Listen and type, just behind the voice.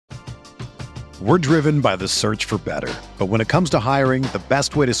We're driven by the search for better. But when it comes to hiring, the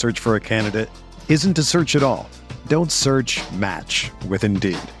best way to search for a candidate isn't to search at all. Don't search, match with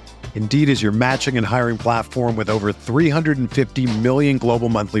Indeed. Indeed is your matching and hiring platform with over 350 million global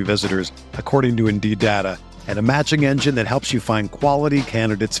monthly visitors, according to Indeed data, and a matching engine that helps you find quality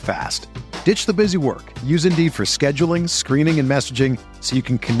candidates fast. Ditch the busy work. Use Indeed for scheduling, screening, and messaging so you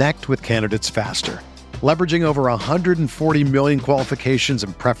can connect with candidates faster. Leveraging over 140 million qualifications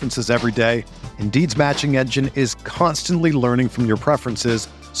and preferences every day, Indeed's matching engine is constantly learning from your preferences,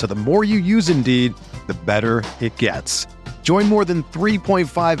 so the more you use Indeed, the better it gets. Join more than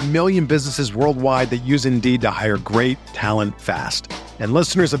 3.5 million businesses worldwide that use Indeed to hire great talent fast. And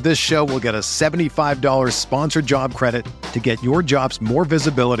listeners of this show will get a $75 sponsored job credit to get your jobs more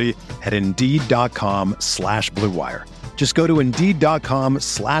visibility at Indeed.com/Blue Wire. Just go to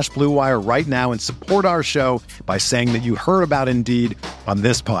Indeed.com/Blue Wire right now and support our show by saying that you heard about Indeed on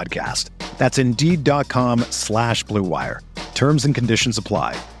this podcast. That's Indeed.com/Blue Wire. Terms and conditions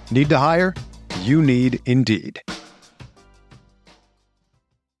apply. Need to hire? You need Indeed.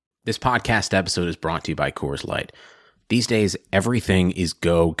 This podcast episode is brought to you by Coors Light. These days, everything is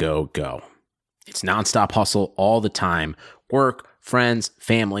go, go, go. It's nonstop hustle all the time. Work, friends,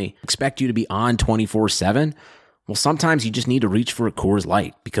 family expect you to be on 24/7. Well, sometimes you just need to reach for a Coors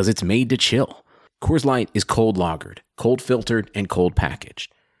Light because it's made to chill. Coors Light is cold lagered, cold filtered, and cold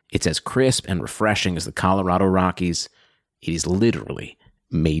packaged. It's as crisp and refreshing as the Colorado Rockies. It is literally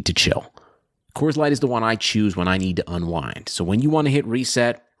made to chill. Coors Light is the one I choose when I need to unwind. So when you want to hit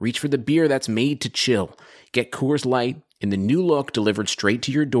reset, reach for the beer that's made to chill. Get Coors Light in the new look delivered straight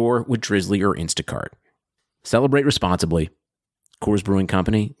to your door with Drizzly or Instacart. Celebrate responsibly. Coors Brewing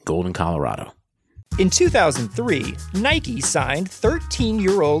Company, Golden, Colorado. In 2003, Nike signed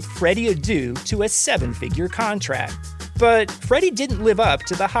 13-year-old Freddie Adu to a 7-figure contract. But Freddie didn't live up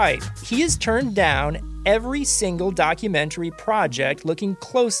to the hype. He has turned down every single documentary project looking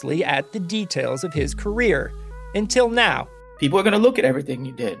closely at the details of his career. Until now. People are going to look at everything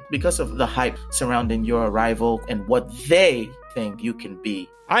you did because of the hype surrounding your arrival and what they think you can be.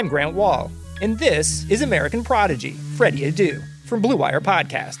 I'm Grant Wall, and this is American Prodigy, Freddie Adu, from Blue Wire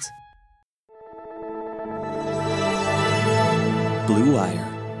Podcasts. Blue Wire.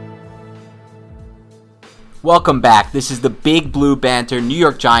 Welcome back. This is the Big Blue Banter New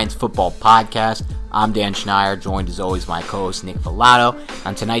York Giants football podcast. I'm Dan Schneier, joined as always by my co-host Nick Filato.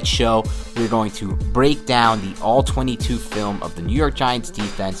 On tonight's show, we're going to break down the all-22 film of the New York Giants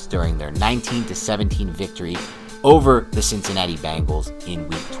defense during their 19-17 victory over the Cincinnati Bengals in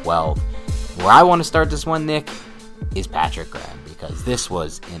Week 12. Where I want to start this one, Nick, is Patrick Graham, because this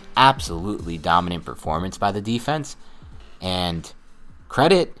was an absolutely dominant performance by the defense, and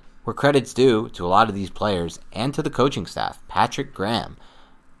credit where credit's due to a lot of these players and to the coaching staff. Patrick Graham,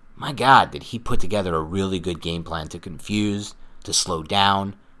 my God, did he put together a really good game plan to confuse, to slow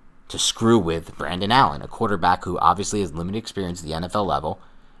down, to screw with Brandon Allen, a quarterback who obviously has limited experience at the NFL level,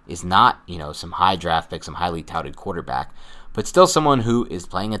 is not, some high draft pick, some highly touted quarterback, but still someone who is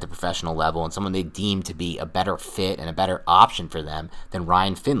playing at the professional level and someone they deem to be a better fit and a better option for them than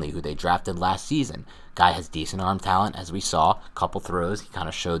Ryan Finley, who they drafted last season. Guy has decent arm talent, as we saw. A couple throws, he kind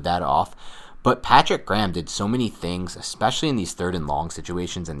of showed that off. But Patrick Graham did so many things, especially in these 3rd and long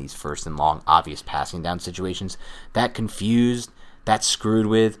situations and these 1st and long obvious passing down situations, that confused, that screwed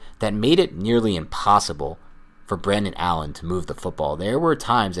with, that made it nearly impossible for Brandon Allen to move the football. There were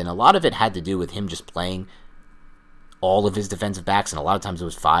times, and a lot of it had to do with him just playing all of his defensive backs, and a lot of times it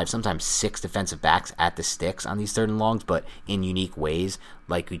was 5, sometimes 6 defensive backs at the sticks on these 3rd and longs, but in unique ways,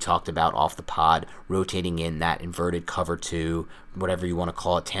 like we talked about off the pod, rotating in that inverted cover 2, whatever you want to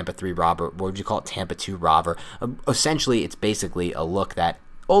call it, Tampa 3 robber, what would you call it, Tampa 2 robber. Essentially, it's basically a look that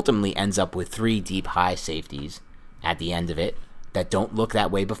ultimately ends up with 3 deep high safeties at the end of it that don't look that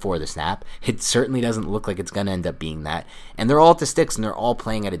way before the snap. It certainly doesn't look like it's going to end up being that, and they're all at the sticks, and they're all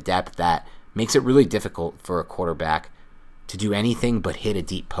playing at a depth that makes it really difficult for a quarterback to do anything but hit a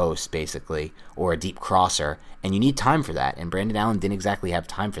deep post, basically, or a deep crosser, and you need time for that, and Brandon Allen didn't exactly have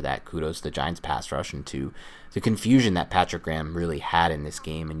time for that. Kudos to the Giants pass rush and to the confusion that Patrick Graham really had in this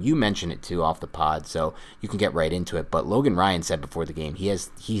game, and you mentioned it too off the pod, so you can get right into it, but Logan Ryan said before the game he has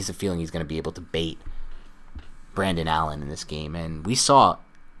a feeling he's going to be able to bait Brandon Allen in this game, and we saw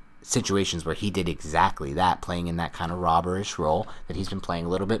situations where he did exactly that, playing in that kind of robberish role that he's been playing a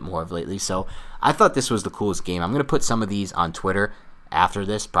little bit more of lately. So I thought this was the coolest game. I'm going to put some of these on Twitter after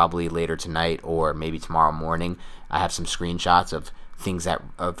this, probably later tonight or maybe tomorrow morning. I have some screenshots of things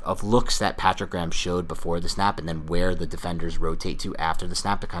of looks that Patrick Graham showed before the snap and then where the defenders rotate to after the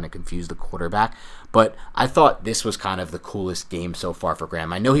snap to kind of confuse the quarterback. But I thought this was kind of the coolest game so far for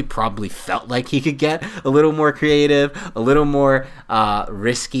Graham. I know he probably felt like he could get a little more creative, a little more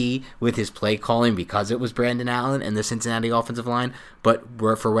risky with his play calling because it was Brandon Allen and the Cincinnati offensive line. But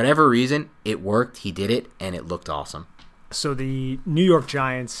for whatever reason, it worked. He did it, and it looked awesome. So the New York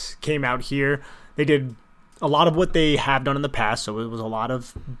Giants came out here. They did a lot of what they have done in the past, so it was a lot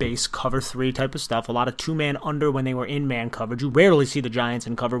of base cover 3 type of stuff, a lot of 2-man under when they were in man coverage. You rarely see the Giants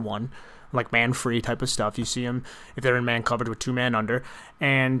in cover 1, like man-free type of stuff. You see them if they're in man coverage with 2-man under.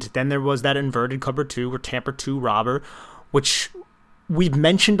 And then there was that inverted cover 2 or Tampa 2 robber, which we've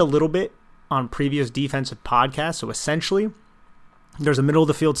mentioned a little bit on previous defensive podcasts. So essentially, there's a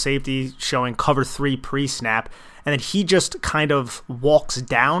middle-of-the-field safety showing cover 3 pre-snap, and then he just kind of walks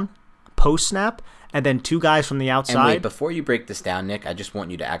down post-snap, and then 2 guys from the outside. And wait, before you break this down, Nick, I just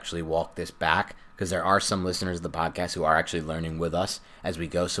want you to actually walk this back because there are some listeners of the podcast who are actually learning with us as we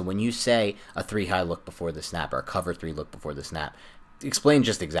go. So when you say a 3-high look before the snap or a cover 3 look before the snap, explain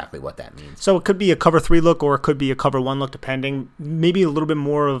just exactly what that means. So it could be a cover 3 look or it could be a cover 1 look, depending. Maybe a little bit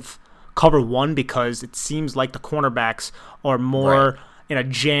more of cover 1 because it seems like the cornerbacks are more in a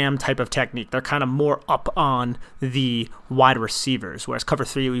jam type of technique. They're kind of more up on the wide receivers, whereas cover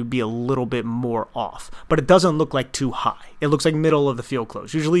 3 would be a little bit more off. But it doesn't look like too high. It looks like middle of the field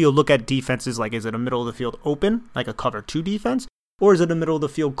close. Usually you'll look at defenses like, is it a middle of the field open, like a cover 2 defense, or is it a middle of the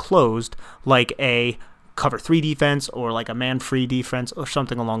field closed, like a cover 3 defense or like a man-free defense or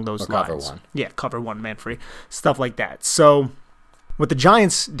something along those lines. Cover 1. Yeah, cover 1, man-free, stuff like that. So what the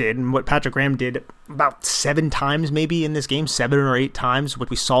Giants did and what Patrick Graham did about 7 times maybe in this game, 7 or 8 times,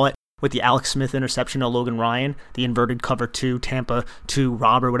 what we saw it with the Alex Smith interception of Logan Ryan, the inverted cover 2, Tampa 2,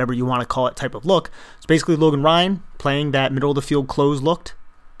 robber, whatever you want to call it type of look. It's basically Logan Ryan playing that middle of the field close look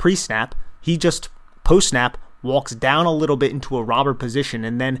pre-snap. He just post-snap walks down a little bit into a robber position,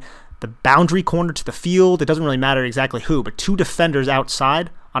 and then the boundary corner to the field, it doesn't really matter exactly who, but 2 defenders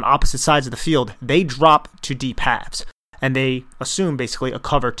outside on opposite sides of the field, they drop to deep halves. And they assume basically a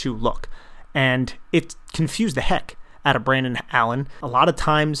cover 2 look. And it confused the heck out of Brandon Allen. A lot of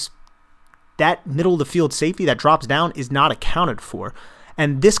times, that middle of the field safety that drops down is not accounted for.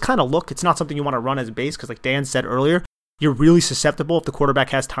 And this kind of look, it's not something you want to run as base because like Dan said earlier, you're really susceptible if the quarterback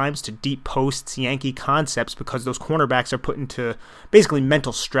has times to deep posts, Yankee concepts, because those cornerbacks are put into basically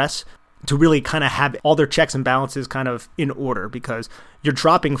mental stress to really kind of have all their checks and balances kind of in order, because you're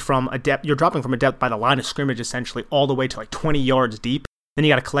dropping from a depth by the line of scrimmage essentially all the way to like 20 yards deep. Then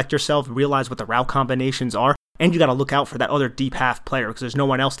you got to collect yourself, realize what the route combinations are, and you got to look out for that other deep half player because there's no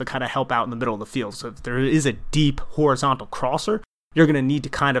one else to kind of help out in the middle of the field. So if there is a deep horizontal crosser, you're going to need to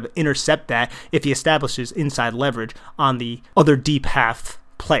kind of intercept that if he establishes inside leverage on the other deep half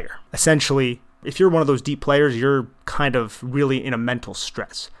player. Essentially, if you're one of those deep players, you're kind of really in a mental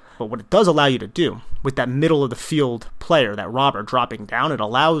stress. But what it does allow you to do with that middle of the field player, that robber dropping down, it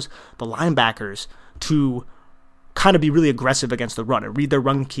allows the linebackers to kind of be really aggressive against the run and read their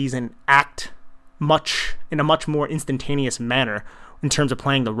run keys and act in a much more instantaneous manner in terms of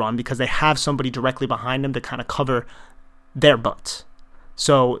playing the run because they have somebody directly behind them to kind of cover their butts.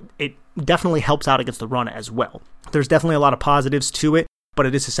 So it definitely helps out against the run as well. There's definitely a lot of positives to it, but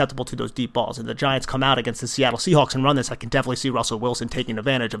it is susceptible to those deep balls. And the Giants come out against the Seattle Seahawks and run this, I can definitely see Russell Wilson taking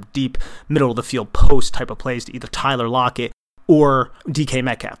advantage of deep middle of the field post type of plays to either Tyler Lockett or DK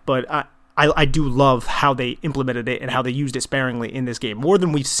Metcalf. But I do love how they implemented it and how they used it sparingly in this game, more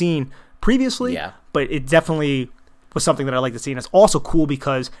than we've seen previously. Yeah. But it definitely was something that I like to see. And it's also cool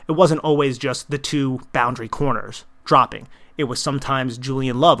because it wasn't always just the 2 boundary corners dropping. It was sometimes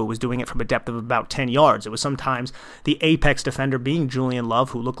Julian Love who was doing it from a depth of about 10 yards. It was sometimes the apex defender being Julian Love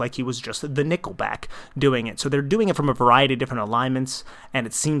who looked like he was just the nickelback doing it. So they're doing it from a variety of different alignments, and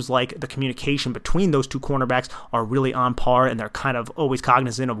it seems like the communication between those 2 cornerbacks are really on par, and they're kind of always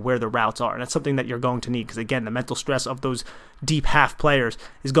cognizant of where the routes are. And that's something that you're going to need because, again, the mental stress of those deep half players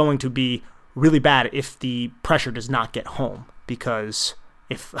is going to be really bad if the pressure does not get home, because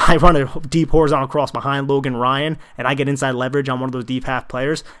if I run a deep horizontal cross behind Logan Ryan and I get inside leverage on one of those deep half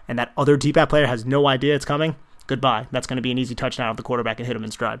players and that other deep half player has no idea it's coming, goodbye. That's going to be an easy touchdown if the quarterback can hit him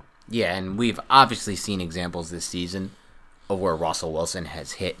in stride. Yeah, and we've obviously seen examples this season of where Russell Wilson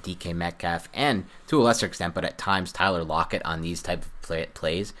has hit DK Metcalf and, to a lesser extent, but at times Tyler Lockett on these type of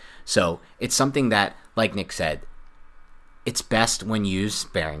plays. So it's something that, like Nick said, it's best when used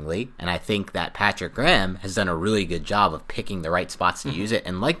sparingly, and I think that Patrick Graham has done a really good job of picking the right spots to use it.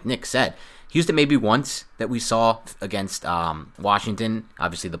 And like Nick said, he used it maybe once that we saw against Washington,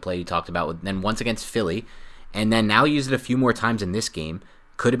 obviously the play you talked about, then once against Philly, And then now use it a few more times in this game.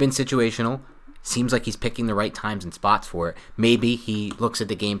 Could have been situational. Seems like he's picking the right times and spots for it. Maybe he looks at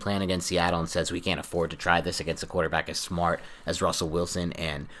the game plan against Seattle and says, we can't afford to try this against a quarterback as smart as Russell Wilson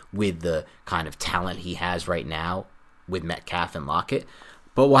and with the kind of talent he has right now with Metcalf and Lockett.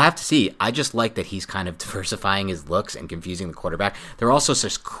 But we'll have to see. I just like that he's kind of diversifying his looks and confusing the quarterback. There are also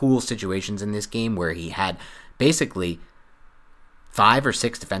such cool situations in this game where he had basically 5 or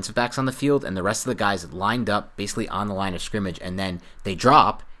 6 defensive backs on the field and the rest of the guys lined up basically on the line of scrimmage, and then they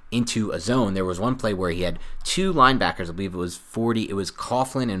drop into a zone. There was one play where he had 2 linebackers, I believe it was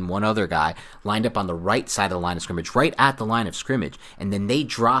Coughlin and one other guy, lined up on the right side of the line of scrimmage, right at the line of scrimmage, and then they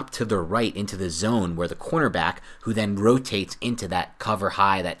drop to the right into the zone where the cornerback, who then rotates into that cover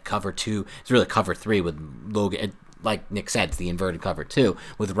high, that cover 2, it's really cover 3 with Logan, like Nick said, it's the inverted cover 2,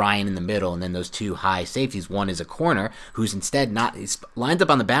 with Ryan in the middle, and then those 2 high safeties. One is a corner, who's instead he's lined up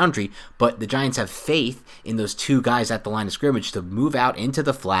on the boundary, but the Giants have faith in those 2 guys at the line of scrimmage to move out into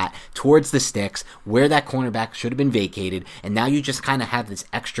the flat, towards the sticks, where that cornerback should have been vacated, and now you just kind of have this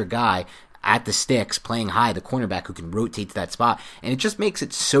extra guy at the sticks playing high, the cornerback who can rotate to that spot, and it just makes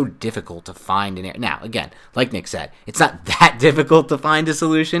it so difficult to find an area. Now, again, like Nick said, it's not that difficult to find a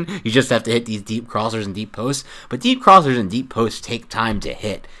solution. You just have to hit these deep crossers and deep posts, but deep crossers and deep posts take time to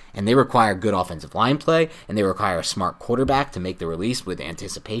hit, and they require good offensive line play, and they require a smart quarterback to make the release with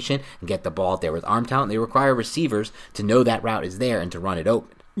anticipation and get the ball out there with arm talent. They require receivers to know that route is there and to run it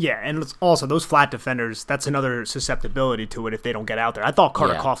open. Yeah, and also those flat defenders, that's another susceptibility to it if they don't get out there. I thought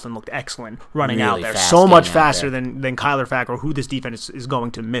Carter Coughlin looked excellent running really out there. Fast, so much faster than Kyler Fackrell, who this defense is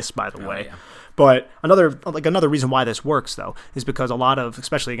going to miss, by the way. Yeah. But another reason why this works, though, is because a lot of,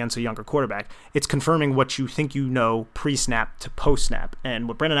 especially against a younger quarterback, it's confirming what you think you know pre-snap to post-snap. And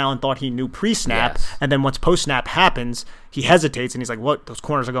what Brandon Allen thought he knew pre-snap, and then once post-snap happens, he hesitates and he's like, what? Those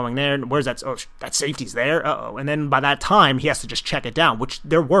corners are going there? Where's that? Oh, that safety's there? Uh-oh. And then by that time, he has to just check it down, which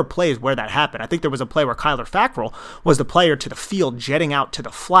there were plays where that happened. I think there was a play where Kyler Fackrell was the player to the field jetting out to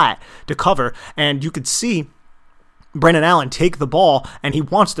the flat to cover, and you could see Brandon Allen take the ball, and he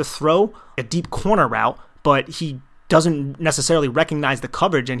wants to throw a deep corner route, but he doesn't necessarily recognize the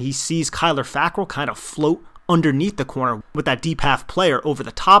coverage, and he sees Kyler Fackrell kind of float underneath the corner with that deep half player over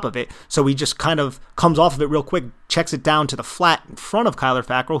the top of it. So he just kind of comes off of it real quick, checks it down to the flat in front of Kyler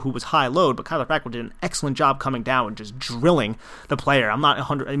Fackrell, who was high load, but Kyler Fackrell did an excellent job coming down and just drilling the player. I'm not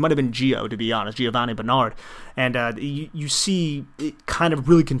 100. It might have been Gio, to be honest, Giovanni Bernard. And you see it kind of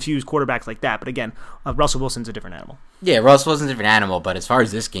really confuse quarterbacks like that. But again, Russell Wilson's a different animal. Yeah, Russell Wilson's a different animal, but as far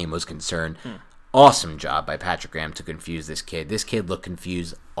as this game was concerned, awesome job by Patrick Graham to confuse this kid. This kid looked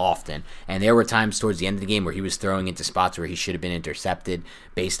confused often, and there were times towards the end of the game where he was throwing into spots where he should have been intercepted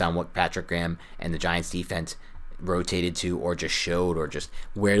based on what Patrick Graham and the Giants defense rotated to or just showed, or just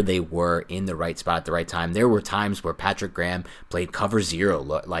where they were in the right spot at the right time. There were times where Patrick Graham played cover 0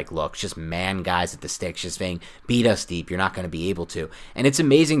 looks, just man guys at the sticks, just saying, beat us deep, you're not going to be able to. And it's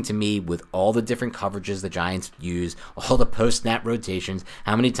amazing to me with all the different coverages the Giants use, all the post-snap rotations,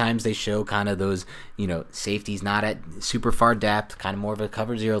 how many times they show kind of those, safeties not at super far depth, kind of more of a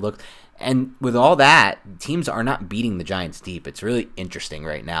cover 0 look. And with all that, teams are not beating the Giants deep. It's really interesting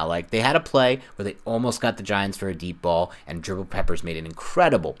right now. Like, they had a play where they almost got the Giants for a deep ball, and Jabril Peppers made an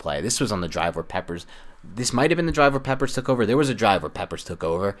incredible play. This was on the drive where this might have been the drive where Peppers took over. There was a drive where Peppers took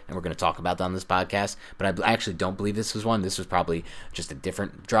over, and we're going to talk about that on this podcast. But I actually don't believe this was one. This was probably just a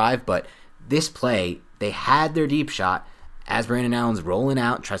different drive. But this play, they had their deep shot. As Brandon Allen's rolling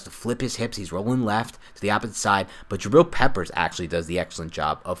out, tries to flip his hips, he's rolling left to the opposite side, but Jabril Peppers actually does the excellent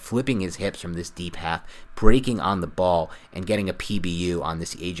job of flipping his hips from this deep half, breaking on the ball, and getting a PBU on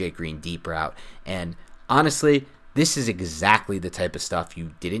this AJ Green deep route. And honestly, this is exactly the type of stuff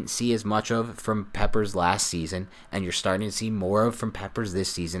you didn't see as much of from Peppers last season, and you're starting to see more of from Peppers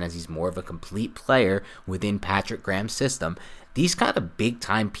this season as he's more of a complete player within Patrick Graham's system. These kind of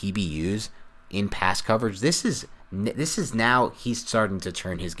big-time PBUs in pass coverage, this is now he's starting to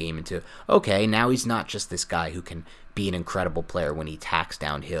turn his game into, okay, now he's not just this guy who can be an incredible player when he tacks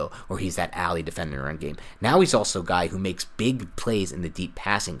downhill, or he's that alley defender in the run game. Now he's also a guy who makes big plays in the deep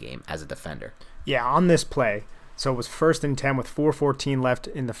passing game as a defender. Yeah, on this play, so it was 1st and 10 with 4:14 left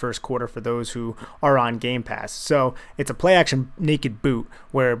in the first quarter for those who are on Game Pass. So it's a play-action naked boot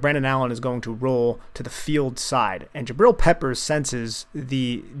where Brandon Allen is going to roll to the field side, and Jabril Peppers senses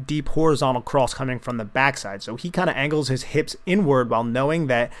the deep horizontal cross coming from the backside. So he kind of angles his hips inward while knowing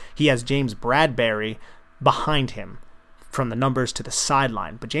that he has James Bradberry behind him from the numbers to the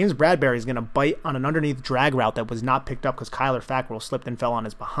sideline. But James Bradberry is going to bite on an underneath drag route that was not picked up because Kyler Fackrell slipped and fell on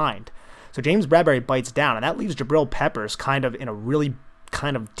his behind. So James Bradberry bites down, and that leaves Jabril Peppers kind of in a really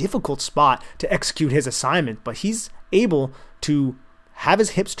kind of difficult spot to execute his assignment, but he's able to have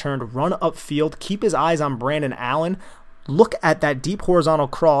his hips turned, run upfield, keep his eyes on Brandon Allen, look at that deep horizontal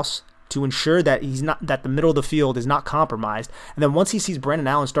cross to ensure that that the middle of the field is not compromised. And then once he sees Brandon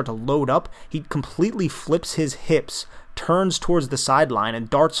Allen start to load up, he completely flips his hips, turns towards the sideline, and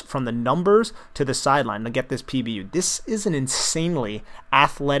darts from the numbers to the sideline to get this PBU. This is an insanely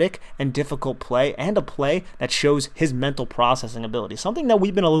athletic and difficult play, and a play that shows his mental processing ability, something that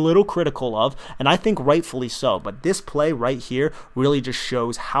we've been a little critical of, and I think rightfully so. But this play right here really just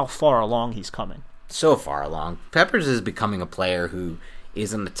shows how far along he's coming. So far along. Peppers is becoming a player who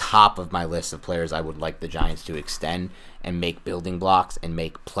is on the top of my list of players I would like the Giants to extend and make building blocks and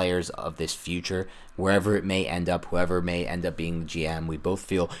make players of this future, wherever it may end up, whoever may end up being the GM. We both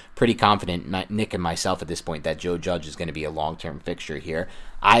feel pretty confident, Nick and myself at this point, that Joe Judge is going to be a long-term fixture here.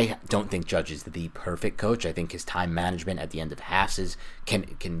 I don't think Judge is the perfect coach. I think his time management at the end of halves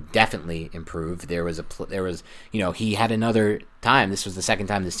can definitely improve. He had another time. This was the second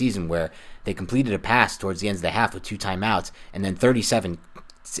time this season where they completed a pass towards the end of the half with 2 timeouts, and then 37.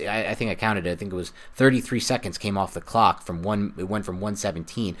 I think I counted it. I think it was 33 seconds came off the clock. It went from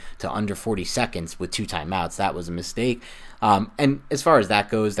 117 to under 40 seconds with 2 timeouts. That was a mistake. And as far as that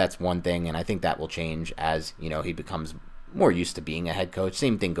goes, that's one thing, and I think that will change as he becomes more used to being a head coach.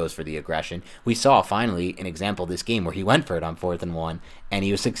 Same thing goes for the aggression. We saw finally an example this game where he went for it on 4th and 1, and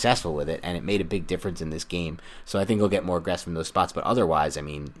he was successful with it, and it made a big difference in this game. So I think he'll get more aggressive in those spots. But otherwise, I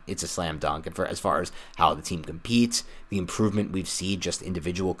mean, it's a slam dunk. And as far as how the team competes, the improvement we've seen, just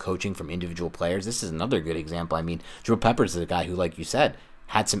individual coaching from individual players, this is another good example. I mean, Joe Peppers is a guy who, like you said,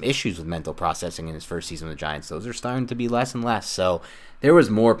 had some issues with mental processing in his first season with the Giants. Those are starting to be less and less. So there was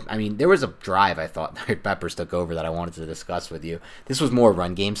a drive I thought that Peppers took over that I wanted to discuss with you. This was more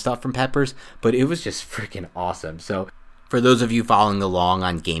run game stuff from Peppers, but it was just freaking awesome. So for those of you following along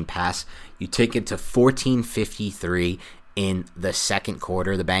on Game Pass, you take it to 14:53 in the second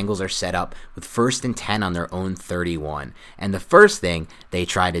quarter. The Bengals are set up with 1st and 10 on their own 31. And the first thing they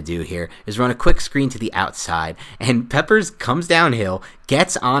try to do here is run a quick screen to the outside. And Peppers comes downhill,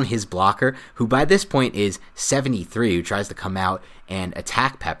 gets on his blocker, who by this point is 73, who tries to come out and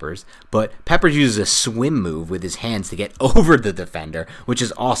attack Peppers. But Peppers uses a swim move with his hands to get over the defender, which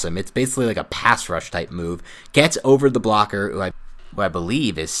is awesome. It's basically like a pass rush type move. Gets over the blocker, who I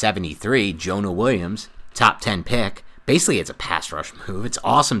believe is 73, Jonah Williams, top 10 pick. Basically, it's a pass rush move. It's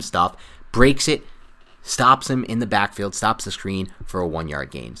awesome stuff. Breaks it, stops him in the backfield, stops the screen for a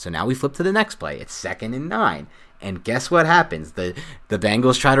 1-yard gain. So now we flip to the next play. It's 2nd and 9. And guess what happens? The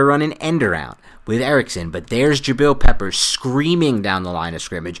Bengals try to run an end around with Erickson, but there's Jabril Peppers screaming down the line of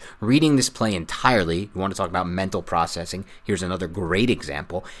scrimmage, reading this play entirely. You want to talk about mental processing? Here's another great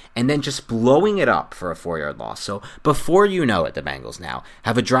example. And then just blowing it up for a 4-yard loss. So before you know it, the Bengals now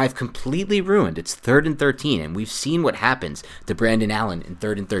have a drive completely ruined. It's 3rd and 13, and we've seen what happens to Brandon Allen in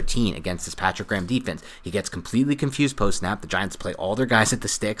 3rd and 13 against this Patrick Graham defense. He gets completely confused post-snap. The Giants play all their guys at the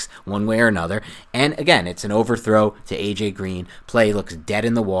sticks one way or another. And again, it's an overthrow to A.J. Green. Play looks dead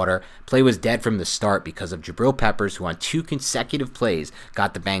in the water. Play was dead from the start because of Jabril Peppers, who on 2 consecutive plays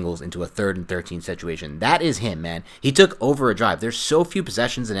got the Bengals into a 3rd and 13 situation. That is him, man. He took over a drive. There's so few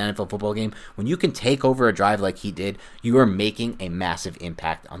possessions in an NFL football game. When you can take over a drive like he did, you are making a massive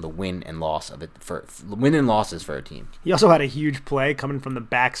impact on the win and losses for a team. He also had a huge play coming from the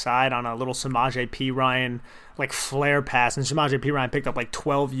backside on a little Samaje Perine flare pass, and Samaje Perine picked up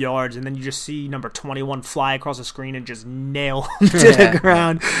 12 yards, and then you just see number 21 fly across the screen and just nail him to the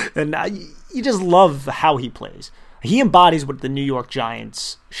ground. And you just love how he plays. He embodies what the New York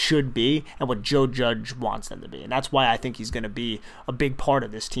Giants should be and what Joe Judge wants them to be. And that's why I think he's going to be a big part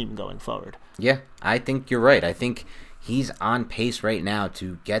of this team going forward. Yeah, I think you're right. I think he's on pace right now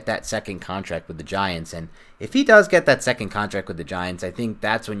to get that second contract with the Giants. And if he does get that second contract with the Giants, I think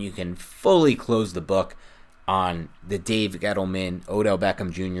that's when you can fully close the book on the Dave Gettleman, Odell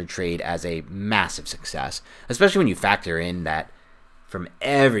Beckham Jr. trade as a massive success, especially when you factor in that from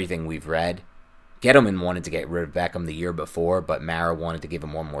everything we've read, Gettleman wanted to get rid of Beckham the year before, but Mara wanted to give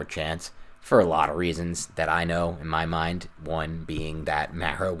him one more chance for a lot of reasons that I know in my mind. One being that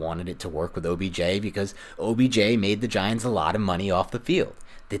Mara wanted it to work with OBJ because OBJ made the Giants a lot of money off the field.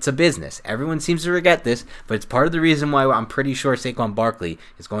 It's a business. Everyone seems to forget this, but it's part of the reason why I'm pretty sure Saquon Barkley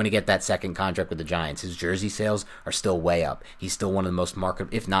is going to get that second contract with the Giants. His jersey sales are still way up. He's still one of the most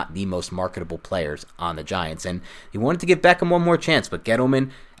marketable, if not the most marketable players on the Giants. And he wanted to give Beckham one more chance, but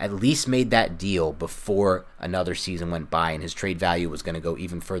Gettleman at least made that deal before another season went by, and his trade value was going to go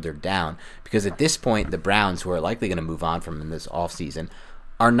even further down. Because at this point, the Browns, who are likely going to move on from him this offseason,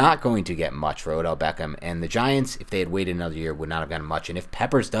 are not going to get much for Odell Beckham. And the Giants, if they had waited another year, would not have gotten much. And if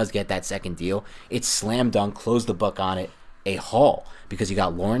Peppers does get that second deal, it's slam dunk, close the book on it, a haul. Because you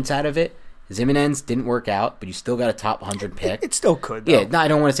got Lawrence out of it. Zimenez didn't work out, but you still got a top 100 pick. It still could, though. Yeah, no, I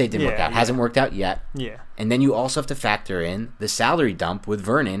don't want to say it didn't work out. Hasn't worked out yet. Yeah. And then you also have to factor in the salary dump with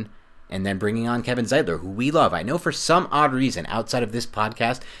Vernon and then bringing on Kevin Zeitler, who we love. I know for some odd reason outside of this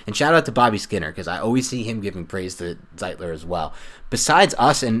podcast, and shout out to Bobby Skinner, because I always see him giving praise to Zeitler as well. Besides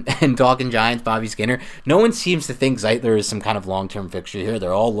us and Talking Giants, Bobby Skinner, no one seems to think Zeitler is some kind of long-term fixture here.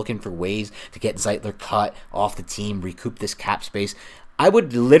 They're all looking for ways to get Zeitler cut off the team, recoup this cap space. I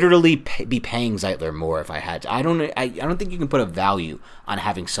would literally be paying Zeitler more if I had to. I don't think you can put a value on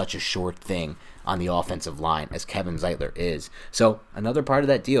having such a short thing on the offensive line as Kevin Zeitler is. So another part of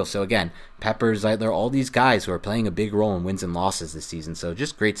that deal. So again, Peppers, Zeitler, all these guys who are playing a big role in wins and losses this season. So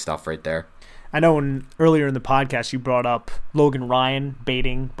just great stuff right there. I know earlier in the podcast you brought up Logan Ryan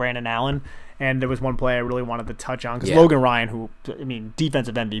baiting Brandon Allen. And there was one play I really wanted to touch on because Logan Ryan,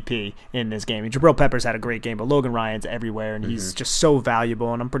 defensive MVP in this game. Jabril Peppers had a great game, but Logan Ryan's everywhere, and he's just so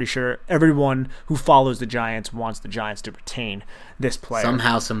valuable. And I'm pretty sure everyone who follows the Giants wants the Giants to retain this player.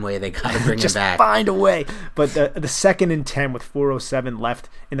 Somehow, some way, they got to bring him back. Just find a way. But the 2nd and 10 with 4:07 left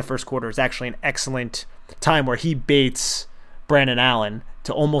in the first quarter is actually an excellent time where he baits Brandon Allen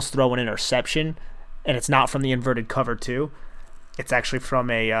to almost throw an interception, and it's not from the inverted cover too. It's actually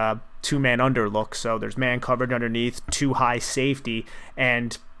from a two-man under look, so there's man covered underneath, too high safety,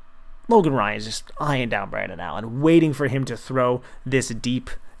 and Logan Ryan is just eyeing down Brandon Allen, waiting for him to throw this deep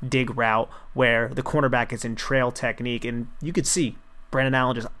dig route where the cornerback is in trail technique, and you could see Brandon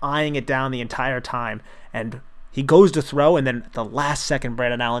Allen just eyeing it down the entire time, and he goes to throw, and then at the last second,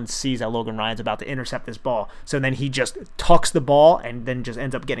 Brandon Allen sees that Logan Ryan's about to intercept this ball, so then he just tucks the ball and then just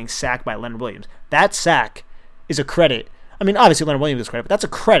ends up getting sacked by Leonard Williams. That sack is a credit. I mean, obviously Leonard Williams is credit, but that's a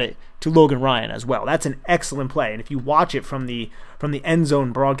credit to Logan Ryan as well. That's an excellent play. And if you watch it from the end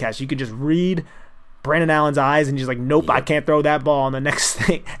zone broadcast, you could just read Brandon Allen's eyes and just like, nope, I can't throw that ball on the next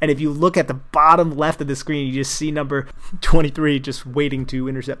thing. And if you look at the bottom left of the screen, you just see number 23 just waiting to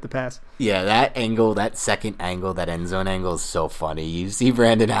intercept the pass. Yeah, that angle, that second angle, that end zone angle is so funny. You see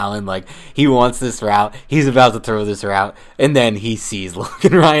Brandon Allen, like, he wants this route. He's about to throw this route. And then he sees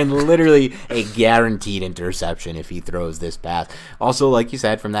Logan Ryan, literally a guaranteed interception if he throws this pass. Also, like you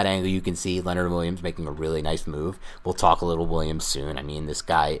said, from that angle, you can see Leonard Williams making a really nice move. We'll talk a little Williams soon. I mean, this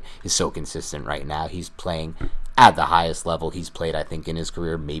guy is so consistent right now. He's playing at the highest level he's played, I think, in his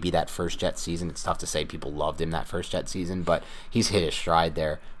career. Maybe that first Jet season. It's tough to say. People loved him that first Jet season, but he's hit his stride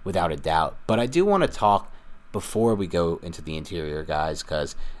there without a doubt. But I do want to talk before we go into the interior guys,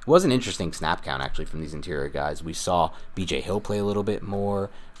 because it was an interesting snap count, actually, from these interior guys. We saw B.J. Hill play a little bit more.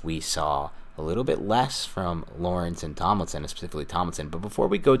 We saw a little bit less from Lawrence and Tomlinson, specifically Tomlinson. But before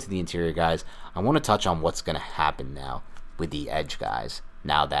we go to the interior guys, I want to touch on what's going to happen now with the edge guys,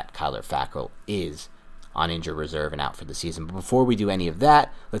 now that Kyler Fackrell is on injured reserve and out for the season. But before we do any of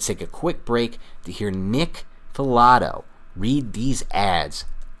that, let's take a quick break to hear Nick Falato read these ads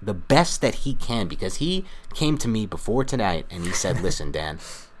the best that he can, because he came to me before tonight and he said, listen, Dan,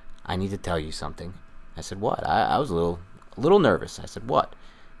 I need to tell you something. I said, what? I was a little nervous. I said, what?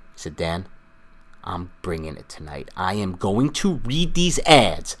 He said, Dan, I'm bringing it tonight. I am going to read these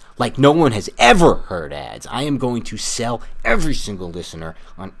ads like no one has ever heard ads. I am going to sell every single listener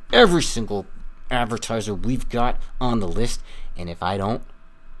on every single advertiser we've got on the list. And if I don't,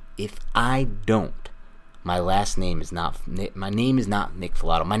 my name is not Nick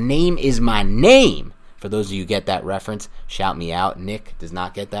Falato. My name is my name. For those of you who get that reference, shout me out. Nick does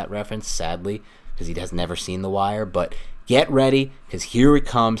not get that reference, sadly, because he has never seen The Wire. But get ready, because here it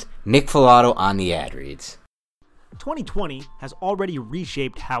comes. Nick Falato on the ad reads. 2020 has already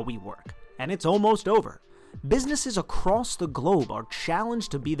reshaped how we work, and it's almost over. Businesses across the globe are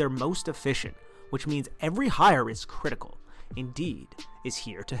challenged to be their most efficient, which means every hire is critical. Indeed is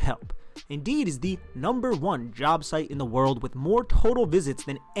here to help. Indeed is the #1 job site in the world with more total visits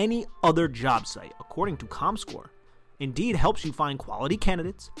than any other job site, according to ComScore. Indeed helps you find quality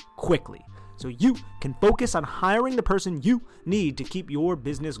candidates quickly, so you can focus on hiring the person you need to keep your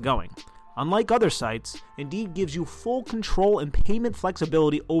business going. Unlike other sites, Indeed gives you full control and payment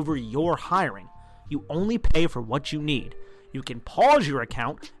flexibility over your hiring. You only pay for what you need. You can pause your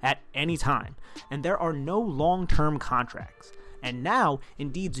account at any time, and there are no long-term contracts. And now,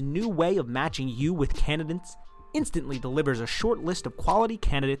 Indeed's new way of matching you with candidates instantly delivers a short list of quality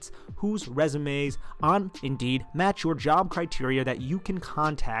candidates whose resumes on Indeed match your job criteria that you can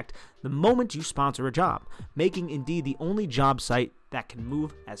contact the moment you sponsor a job, making Indeed the only job site that can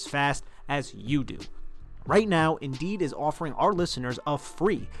move as fast as you do. Right now, Indeed is offering our listeners a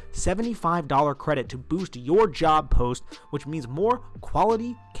free $75 credit to boost your job post, which means more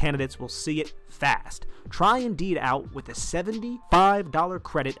quality candidates will see it fast. Try Indeed out with a $75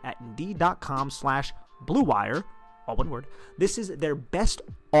 credit at Indeed.com/Blue Wire, all one word. This is their best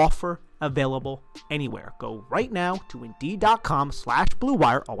offer available anywhere. Go right now to Indeed.com/Blue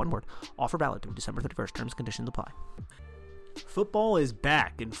Wire, all one word. Offer valid through December 31st. Terms and conditions apply. Football is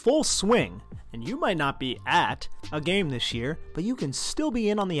back in full swing, and you might not be at a game this year, but you can still be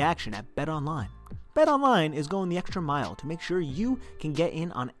in on the action at BetOnline. BetOnline is going the extra mile to make sure you can get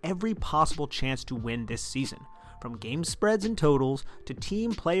in on every possible chance to win this season. From game spreads and totals to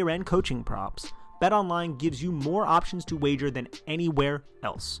team, player, and coaching props, BetOnline gives you more options to wager than anywhere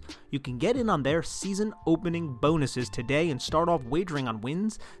else. You can get in on their season opening bonuses today and start off wagering on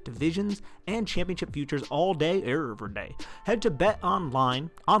wins, divisions, and championship futures all day, every day. Head to BetOnline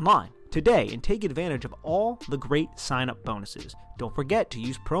online today and take advantage of all the great sign-up bonuses. Don't forget to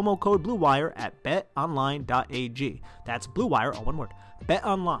use promo code BlueWire at betonline.ag. That's BlueWire, all one word.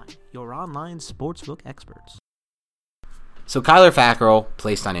 BetOnline, your online sportsbook experts. So Kyler Fackrell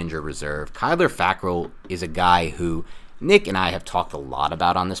placed on injured reserve. Kyler Fackrell is a guy who Nick and I have talked a lot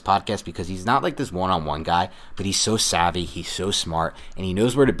about on this podcast because he's not like this one-on-one guy, but he's so savvy, he's so smart, and he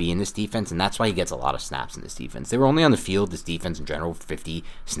knows where to be in this defense, and that's why he gets a lot of snaps in this defense. They were only on the field, this defense in general, 50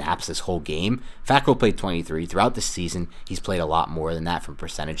 snaps this whole game. Fackrell played 23. Throughout the season, he's played a lot more than that from a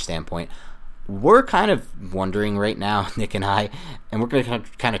percentage standpoint. We're kind of wondering right now, Nick and I, and we're going to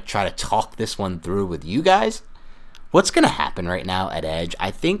kind of try to talk this one through with you guys. What's going to happen right now at edge? What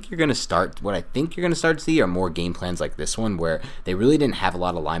I think you're going to start to see are more game plans like this one where they really didn't have a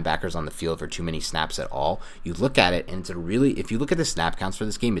lot of linebackers on the field for too many snaps at all. You look at it, and if you look at the snap counts for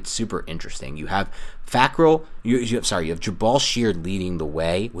this game, it's super interesting. You have Fackrell, you have Jabal Sheard leading the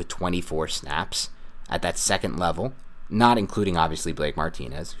way with 24 snaps at that second level, not including obviously Blake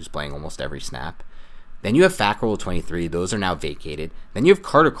Martinez, who's playing almost every snap. Then you have Fackrell with 23. Those are now vacated. Then you have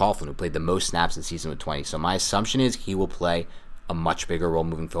Carter Coughlin, who played the most snaps this season with 20. So my assumption is he will play a much bigger role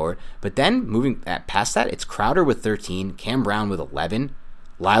moving forward. But then moving past that, it's Crowder with 13, Cam Brown with 11,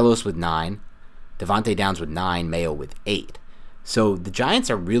 Lilos with 9, Devontae Downs with 9, Mayo with 8. So the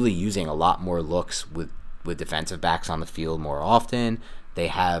Giants are really using a lot more looks with defensive backs on the field more often. They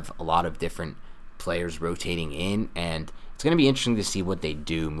have a lot of different players rotating in, and it's going to be interesting to see what they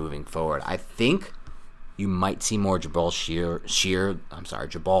do moving forward. I think you might see more Jabal Sheard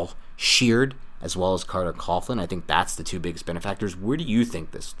as well as Carter Coughlin. I think that's the two biggest benefactors. Where do you think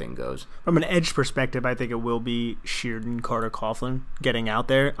this thing goes? From an edge perspective, I think it will be Sheard and Carter Coughlin getting out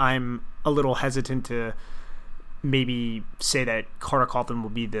there. I'm a little hesitant to maybe say that Carter Coughlin will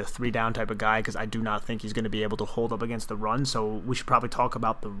be the 3-down type of guy because I do not think he's going to be able to hold up against the run, so we should probably talk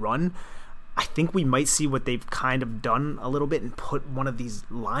about the run. I think we might see what they've kind of done a little bit and put one of these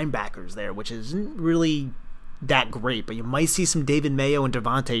linebackers there, which isn't really that great, but you might see some David Mayo and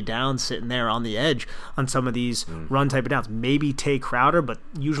Devontae Downs sitting there on the edge on some of these run type of downs. Maybe Tay Crowder, but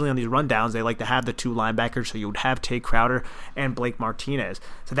usually on these run downs, they like to have the two linebackers, so you would have Tay Crowder and Blake Martinez.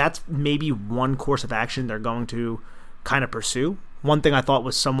 So that's maybe one course of action they're going to kind of pursue. One thing I thought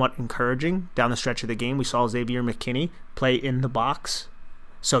was somewhat encouraging down the stretch of the game, we saw Xavier McKinney play in the box.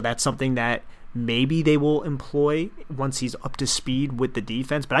 So that's something that maybe they will employ once he's up to speed with the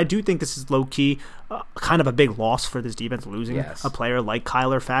defense. But I do think this is low-key kind of a big loss for this defense, losing a player like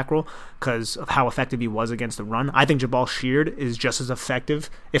Kyler Fackrell because of how effective he was against the run. I think Jabal Sheard is just as effective,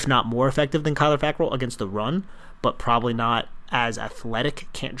 if not more effective, than Kyler Fackrell against the run, but probably not as athletic,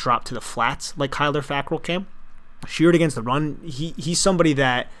 can't drop to the flats like Kyler Fackrell can. Sheard against the run, he's somebody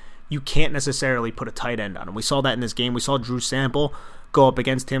that you can't necessarily put a tight end on him. We saw that in this game. We saw Drew Sample go up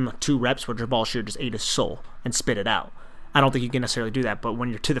against him 2 reps where Jabal Sheard just ate his soul and spit it out. I don't think you can necessarily do that, but when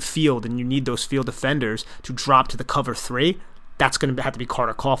you're to the field and you need those field defenders to drop to the cover 3, that's going to have to be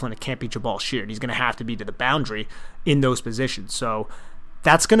Carter Coughlin. It can't be Jabal Sheard. He's going to have to be to the boundary in those positions. So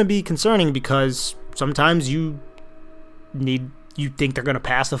that's going to be concerning because sometimes you think they're going to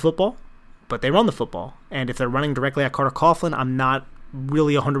pass the football, but they run the football. And if they're running directly at Carter Coughlin, I'm not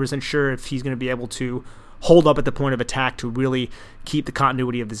really 100% sure if he's going to be able to hold up at the point of attack to really keep the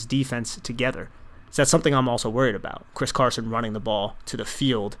continuity of this defense together. So that's something I'm also worried about. Chris Carson running the ball to the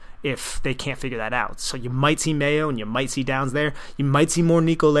field if they can't figure that out. So you might see Mayo and you might see Downs there. You might see more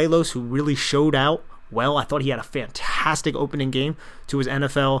Nico Lalos, who really showed out well. I thought he had a fantastic opening game to his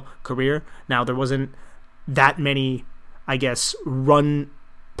NFL career. Now, there wasn't that many, I guess, run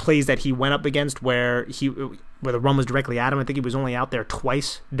plays that he went up against where the run was directly at him. I think he was only out there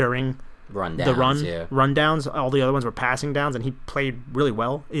twice during rundowns. All the other ones were passing downs, and he played really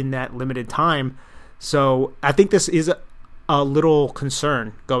well in that limited time. So I think this is a little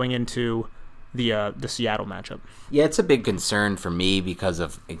concern going into the Seattle matchup. Yeah, it's a big concern for me because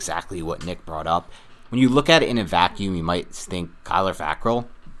of exactly what Nick brought up. When you look at it in a vacuum, you might think Kyler Fackrell,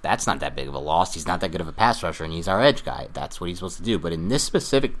 that's not that big of a loss. He's not that good of a pass rusher, and he's our edge guy. That's what he's supposed to do. But in this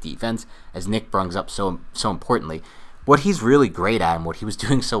specific defense, as Nick brings up so importantly, what he's really great at and what he was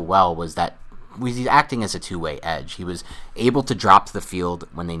doing so well was that he's acting as a two-way edge. He was able to drop to the field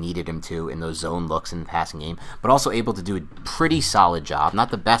when they needed him to in those zone looks in the passing game, but also able to do a pretty solid job,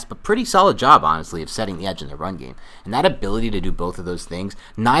 not the best, but pretty solid job, honestly, of setting the edge in the run game. And that ability to do both of those things,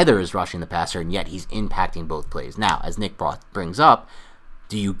 neither is rushing the passer, and yet he's impacting both plays. Now, as Nick brings up,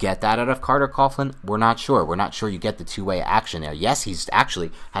 do you get that out of Carter Coughlin? We're not sure. We're not sure you get the two-way action there. Yes, he's actually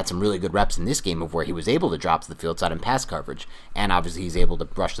had some really good reps in this game of where he was able to drop to the field side and pass coverage, and obviously he's able to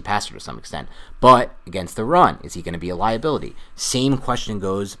rush the passer to some extent. But against the run, is he going to be a liability? Same question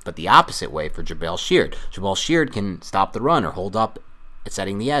goes, but the opposite way for Jabaal Sheard. Jabaal Sheard can stop the run or hold up at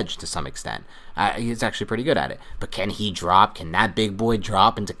setting the edge to some extent. He's actually pretty good at it. But can he drop? Can that big boy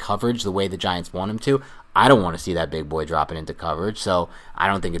drop into coverage the way the Giants want him to? I don't want to see that big boy dropping into coverage, so I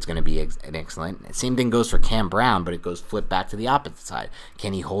don't think it's going to be an excellent. Same thing goes for Cam Brown, but it goes flip back to the opposite side.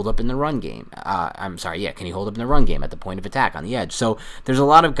 Can he hold up in the run game? Can he hold up in the run game at the point of attack on the edge? So there's a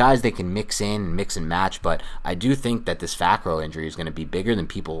lot of guys they can mix and match, but I do think that this Fackrell injury is going to be bigger than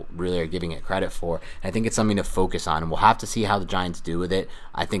people really are giving it credit for. And I think it's something to focus on, and we'll have to see how the Giants do with it.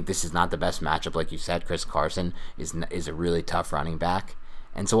 I think this is not the best matchup, like you said. Chris Carson is a really tough running back.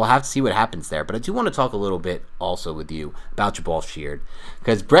 And so we'll have to see what happens there. But I do want to talk a little bit also with you about Jabaal Sheard.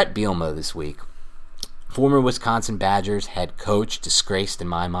 Because Brett Bielema this week, former Wisconsin Badgers head coach, disgraced in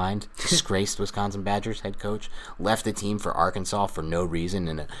my mind, disgraced Wisconsin Badgers head coach, left the team for Arkansas for no reason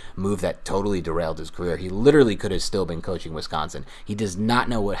in a move that totally derailed his career. He literally could have still been coaching Wisconsin. He does not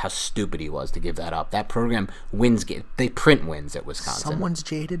know how stupid he was to give that up. That program wins. They print wins at Wisconsin. Someone's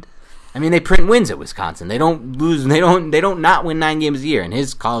jaded. I mean, they print wins at Wisconsin. They don't lose. They don't not win 9 games a year. And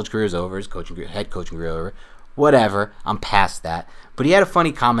his college career is over. His head coaching career is over. Whatever. I'm past that. But he had a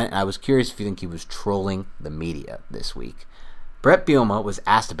funny comment, and I was curious if you think he was trolling the media this week. Brett Bielema was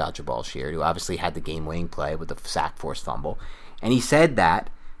asked about Jabaal Sheard, who obviously had the game-winning play with the sack force fumble, and he said that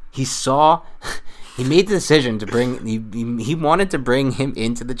he made the decision to he wanted to bring him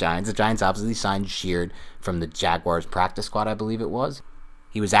into the Giants. The Giants obviously signed Sheard from the Jaguars practice squad, I believe it was.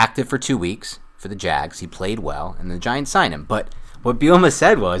 He was active for 2 weeks for the Jags. He played well, and the Giants signed him. But what Bielema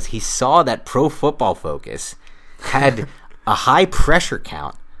said was he saw that Pro Football Focus had a high pressure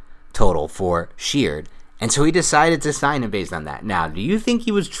count total for Sheard, and so he decided to sign him based on that. Now, do you think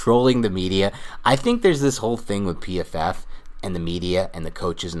he was trolling the media? I think there's this whole thing with PFF and the media and the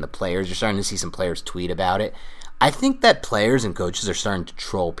coaches and the players. You're starting to see some players tweet about it. I think that players and coaches are starting to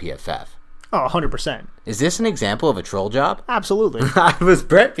troll PFF. Oh, 100%. Is this an example of a troll job? Absolutely. Was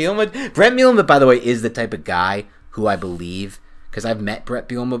Brett Bielema... Brett Bielema, by the way, is the type of guy who I believe, because I've met Brett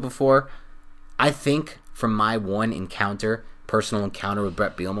Bielema before, I think from my personal encounter with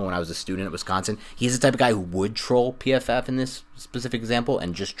Brett Bielema when I was a student at Wisconsin, he's the type of guy who would troll PFF in this specific example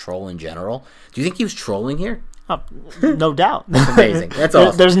and just troll in general. Do you think he was trolling here? Oh, no doubt. That's amazing. That's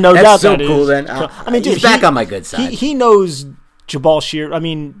awesome. There's no doubt. That's so cool then. He's back on my good side. He knows Jabaal Sheard, I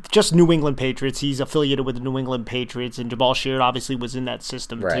mean, just New England Patriots. He's affiliated with the New England Patriots, and Jabaal Sheard obviously was in that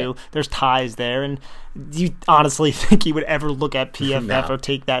system too. There's ties there, and do you honestly think he would ever look at PFF or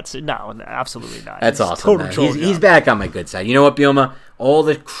take that? No, absolutely not. That's awesome. He's back on my good side. You know what, Bielema? All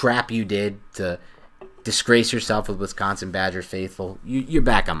the crap you did to disgrace yourself with Wisconsin Badgers faithful, you're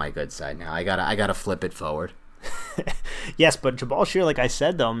back on my good side now. I gotta flip it forward. Yes, but Jabaal Sheard, like I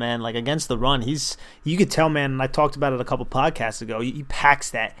said, though, man, like against the run, you could tell, man, and I talked about it a couple podcasts ago, he packs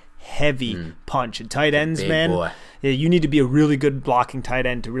that heavy punch. And tight ends, man, yeah, you need to be a really good blocking tight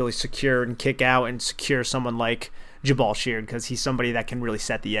end to really secure and kick out and secure someone like Jabaal Sheard, because he's somebody that can really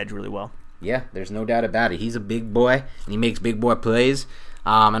set the edge really well. Yeah, there's no doubt about it. He's a big boy, and he makes big boy plays,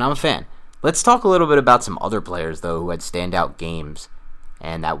 and I'm a fan. Let's talk a little bit about some other players, though, who had standout games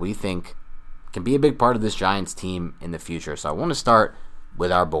and that we think can be a big part of this Giants team in the future. So I want to start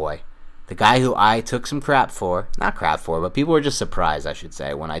with our boy, the guy who I took some but people were just surprised, I should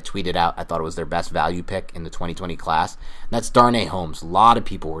say, when I tweeted out I thought it was their best value pick in the 2020 class. And that's Darnay Holmes. A lot of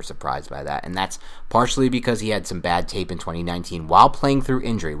people were surprised by that, and that's partially because he had some bad tape in 2019 while playing through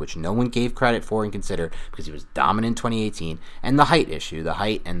injury, which no one gave credit for and considered, because he was dominant in 2018, and the height issue, the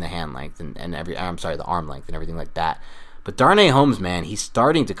height and the hand length the arm length and everything like that. But Darnay Holmes, man, he's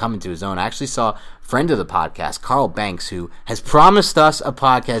starting to come into his own. I actually saw a friend of the podcast, Carl Banks, who has promised us a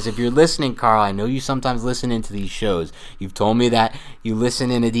podcast. If you're listening, Carl, I know you sometimes listen into these shows. You've told me that you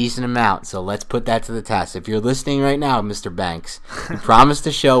listen in a decent amount, so let's put that to the test. If you're listening right now, Mr. Banks, you promised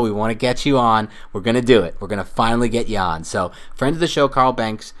the show. We want to get you on. We're going to do it. We're going to finally get you on. So, friend of the show, Carl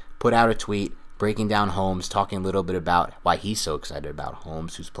Banks, put out a tweet breaking down Holmes, talking a little bit about why he's so excited about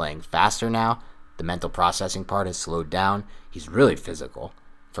Holmes, who's playing faster now. The mental processing part has slowed down. He's really physical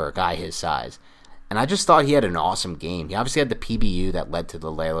for a guy his size. And I just thought he had an awesome game. He obviously had the PBU that led to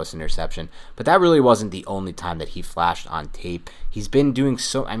the Laelos interception, but that really wasn't the only time that he flashed on tape. He's been doing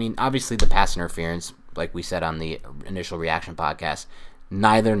so, obviously the pass interference, like we said on the initial reaction podcast,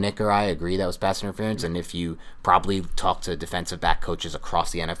 neither Nick or I agree that was pass interference, and if you probably talk to defensive back coaches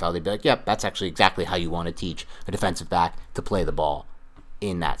across the NFL, they'd be like, yep, that's actually exactly how you want to teach a defensive back to play the ball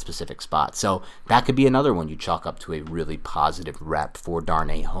in that specific spot. So that could be another one you chalk up to a really positive rep for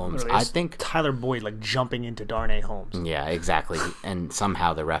Darnay Holmes. I think Tyler Boyd like jumping into Darnay Holmes. Yeah, exactly. And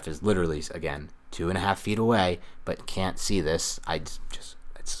somehow the ref is literally, again, 2.5 feet away, but can't see this. It's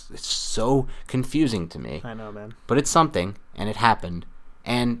so confusing to me. I know, man. But it's something, and it happened.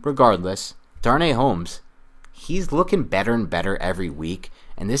 And regardless, Darnay Holmes, he's looking better and better every week,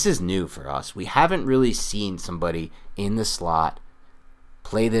 and this is new for us. We haven't really seen somebody in the slot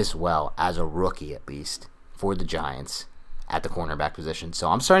play this well, as a rookie at least, for the Giants at the cornerback position. So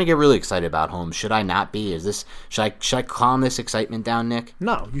I'm starting to get really excited about Holmes. Should I not be? Should I calm this excitement down, Nick?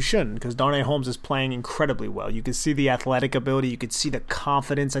 No, you shouldn't, because Darnay Holmes is playing incredibly well. You can see the athletic ability. You could see the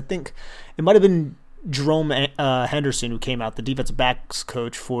confidence. I think it might have been Jerome Henderson who came out, the defensive backs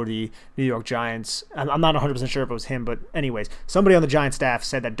coach for the New York Giants. I'm not 100% sure if it was him, but anyways, somebody on the Giants staff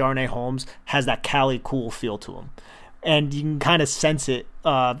said that Darnay Holmes has that Cali cool feel to him. And you can kind of sense it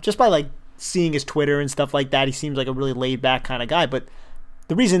just by like seeing his Twitter and stuff like that. He seems like a really laid-back kind of guy. But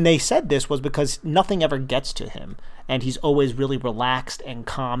the reason they said this was because nothing ever gets to him. And he's always really relaxed and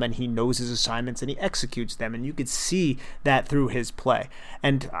calm, and he knows his assignments and he executes them. And you could see that through his play.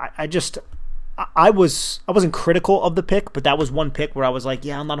 And I wasn't critical of the pick, but that was one pick where I was like,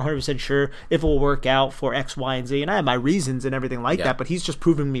 yeah, I'm not 100% sure if it will work out for X, Y, and Z. And I have my reasons and everything like that, but he's just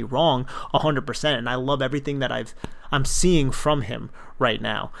proven me wrong 100%. And I love everything that I'm seeing from him right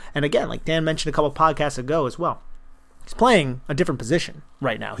now. And again, like Dan mentioned a couple podcasts ago as well, he's playing a different position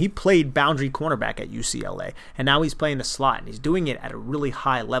right now. He played boundary cornerback at UCLA, and now he's playing the slot, and he's doing it at a really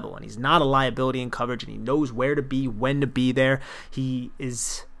high level. And he's not a liability in coverage, and he knows where to be, when to be there. He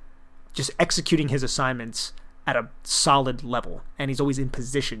is just executing his assignments at a solid level, and he's always in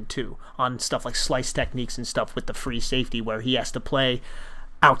position too on stuff like slice techniques and stuff with the free safety where he has to play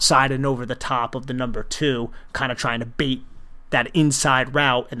outside and over the top of the number 2, kind of trying to bait that inside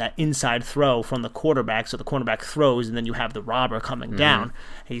route and that inside throw from the quarterback, so the cornerback throws and then you have the robber coming down.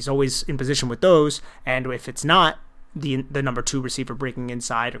 He's always in position with those, and if it's not the number 2 receiver breaking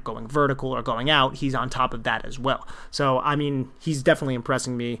inside or going vertical or going out, he's on top of that as well. So he's definitely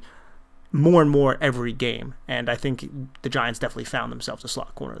impressing me more and more every game, and I think the Giants definitely found themselves a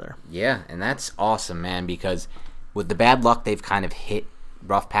slot corner there. Yeah, and that's awesome, man, because with the bad luck they've kind of hit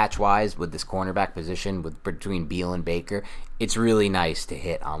rough patch-wise with this cornerback position between Beal and Baker, it's really nice to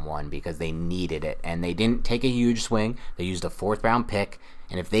hit on one because they needed it, and they didn't take a huge swing. They used a 4th-round pick,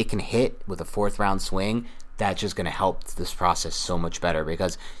 and if they can hit with a 4th-round swing, that's just going to help this process so much better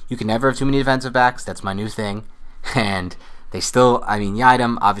because you can never have too many defensive backs. That's my new thing, and they still,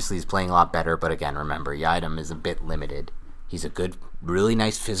 Yiadom obviously is playing a lot better, but again, remember, Yiadom is a bit limited. He's a good, really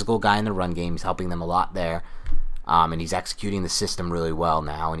nice physical guy in the run game. He's helping them a lot there, and he's executing the system really well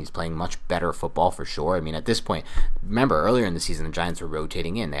now, and he's playing much better football for sure. At this point, remember, earlier in the season, the Giants were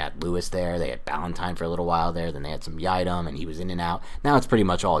rotating in. They had Lewis there, they had Ballantyne for a little while there, then they had some Yiadom, and he was in and out. Now it's pretty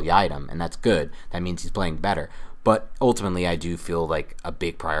much all Yiadom, and that's good. That means he's playing better. But ultimately, I do feel like a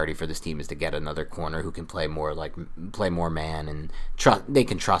big priority for this team is to get another corner who can play more man, and they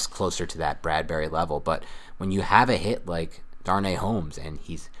can trust closer to that Bradbury level. But when you have a hit like Darnay Holmes and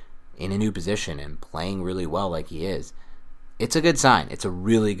he's in a new position and playing really well like he is, it's a good sign. It's a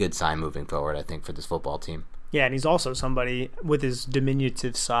really good sign moving forward, I think, for this football team. Yeah, and he's also somebody with his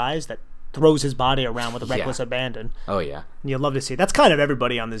diminutive size that throws his body around with a reckless abandon. Oh, yeah. And you'd love to see it. That's kind of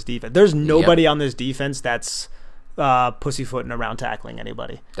everybody on this defense. There's nobody on this defense that's pussyfooting around tackling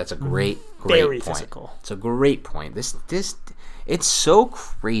anybody. That's a great Very point. Physical. It's a great point. This it's so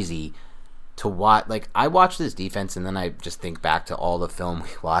crazy to watch. Like, I watch this defense and then I just think back to all the film we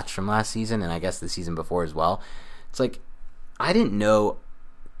watched from last season and I guess the season before as well. It's like, I didn't know.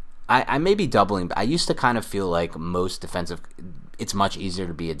 I may be doubling, but I used to kind of feel like most defensive it's much easier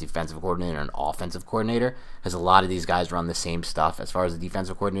to be a defensive coordinator and an offensive coordinator because a lot of these guys run the same stuff as far as the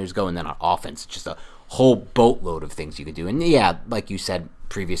defensive coordinators go, and then on offense, it's just a whole boatload of things you can do. And yeah, like you said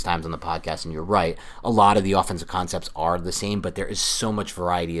previous times on the podcast, and you're right, a lot of the offensive concepts are the same, but there is so much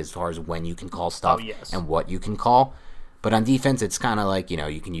variety as far as when you can call stuff and what you can call. But on defense, it's kind of like,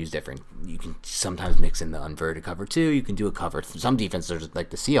 you can use different, you can sometimes mix in the inverted cover 2, you can do a cover, some defenses, like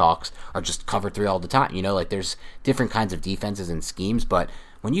the Seahawks, are just cover 3 all the time, like there's different kinds of defenses and schemes, but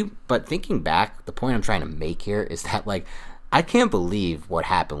thinking back, the point I'm trying to make here is that, like, I can't believe what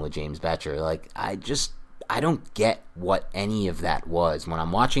happened with James Bettcher. Like, I don't get what any of that was. When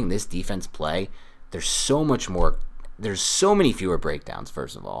I'm watching this defense play, there's so many fewer breakdowns,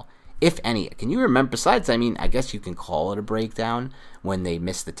 first of all. If any. Can you remember, besides, I guess you can call it a breakdown when they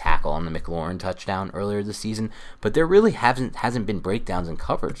missed the tackle on the McLaurin touchdown earlier this season, but there really hasn't been breakdowns in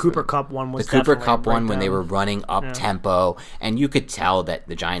coverage. The Cooper Kupp one was the Cooper Kupp one when they were running up tempo, and you could tell that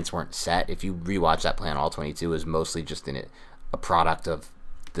the Giants weren't set. If you rewatch that play on All 22, it was mostly just a product of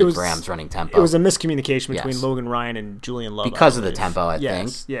the Rams running tempo. It was a miscommunication between Logan Ryan and Julian Love. Because of the tempo, I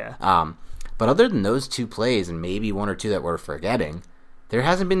think. Yeah. But other than those 2 plays, and maybe 1 or 2 that we're forgetting, there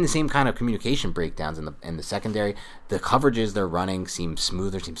hasn't been the same kind of communication breakdowns in the secondary. The coverages they're running seem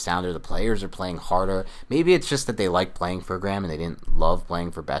smoother, seem sounder. The players are playing harder. Maybe it's just that they like playing for Graham and they didn't love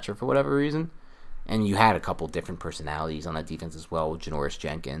playing for Bettcher for whatever reason. And you had a couple different personalities on that defense as well with Janoris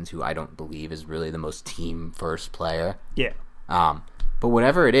Jenkins, who I don't believe is really the most team-first player. Yeah. But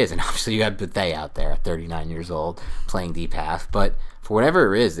whatever it is, and obviously you had Bethea out there at 39 years old playing deep half, but for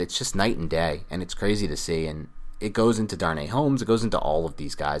whatever it is, it's just night and day, and it's crazy to see, and it goes into Darnay Holmes, it goes into all of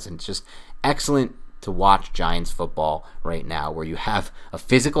these guys, and it's just excellent to watch Giants football right now, where you have a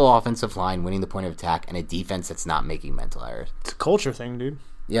physical offensive line winning the point of attack and a defense that's not making mental errors. It's a culture thing, dude.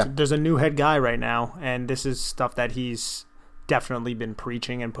 Yeah. There's a new head guy right now, and this is stuff that he's definitely been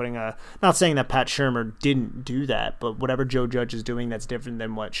preaching and putting not saying that Pat Shurmur didn't do that, but whatever Joe Judge is doing that's different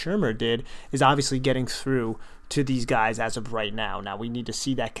than what Shurmur did is obviously getting through to these guys as of right now. Now we need to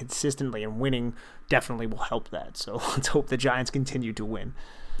see that consistently, and winning definitely will help that. So let's hope the Giants continue to win.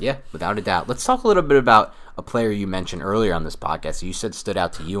 Yeah, without a doubt. Let's talk a little bit about a player you mentioned earlier on this podcast you said stood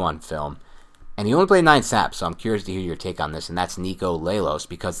out to you on film. And he only played 9 snaps, so I'm curious to hear your take on this, and that's Nico Lalos.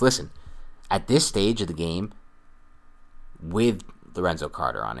 Because, listen, at this stage of the game, with Lorenzo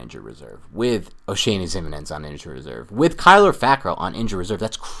Carter on injured reserve, with Oshane Ximines on injured reserve, with Kyler Fackrell on injured reserve,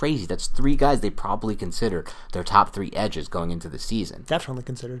 that's crazy. That's 3 guys they probably considered their top 3 edges going into the season. Definitely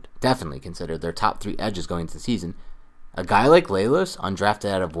considered their top 3 edges going into the season. A guy like Lalos,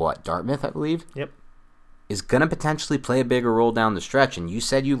 undrafted out of Dartmouth, I believe? Yep. Is going to potentially play a bigger role down the stretch, and you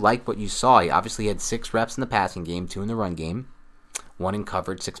said you liked what you saw. He obviously had 6 reps in the passing game, 2 in the run game, 1 in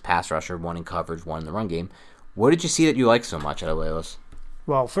coverage, 6 pass rusher, 1 in coverage, 1 in the run game. What did you see that you liked so much out of Lalos?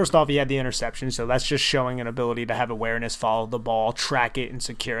 Well, first off, he had the interception, so that's just showing an ability to have awareness, follow the ball, track it, and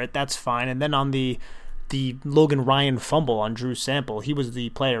secure it. That's fine. And then on the Logan Ryan fumble on Drew Sample, he was the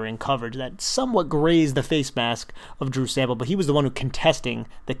player in coverage that somewhat grazed the face mask of Drew Sample, but he was the one who contesting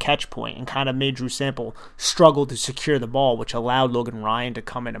the catch point and kind of made Drew Sample struggle to secure the ball, which allowed Logan Ryan to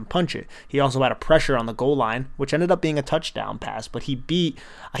come in and punch it. He also had a pressure on the goal line, which ended up being a touchdown pass, but he beat,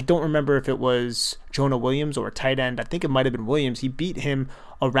 I don't remember if it was Jonah Williams or a tight end, I think it might have been Williams. He beat him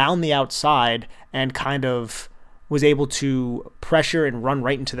around the outside and kind of was able to pressure and run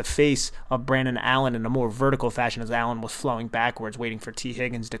right into the face of Brandon Allen in a more vertical fashion as Allen was flowing backwards, waiting for T.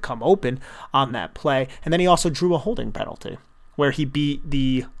 Higgins to come open on that play. And then he also drew a holding penalty where he beat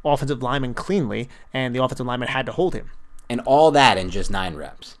the offensive lineman cleanly, and the offensive lineman had to hold him. And all that in just 9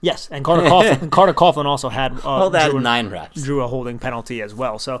 reps. Yes, and Carter Coughlin also had all that in 9 reps. Drew a holding penalty as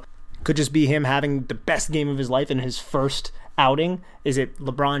well. So could just be him having the best game of his life in his first outing. Is it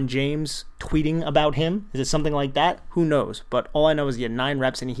LeBron James tweeting about him? Is it something like that? Who knows? But all I know is he had 9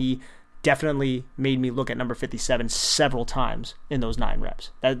 reps, and he definitely made me look at number 57 several times in those 9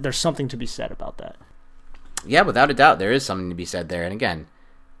 reps. There's something to be said about that. Yeah, without a doubt, there is something to be said there. And again,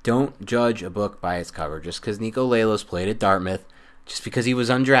 don't judge a book by its cover. Just because Nico Lalos played at Dartmouth, just because he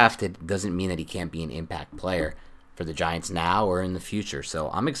was undrafted, doesn't mean that he can't be an impact player for the Giants now or in the future. So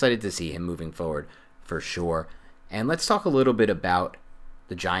I'm excited to see him moving forward for sure. And let's talk a little bit about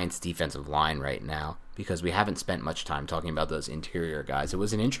the Giants' defensive line right now, because we haven't spent much time talking about those interior guys. It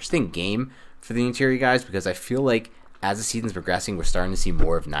was an interesting game for the interior guys because I feel like as the season's progressing, we're starting to see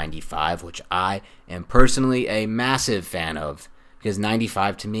more of 95, which I am personally a massive fan of, because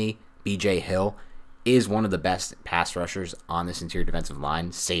 95 to me, BJ Hill, is one of the best pass rushers on this interior defensive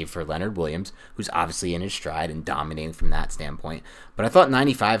line, save for Leonard Williams, who's obviously in his stride and dominating from that standpoint. But I thought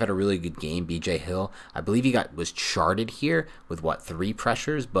 95 had a really good game. BJ Hill, I believe he was charted here with, 3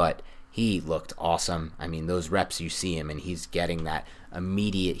 pressures, but he looked awesome. I mean, those reps, you see him, and he's getting that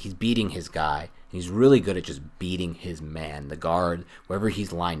immediate, he's beating his guy. He's really good at just beating his man, the guard, wherever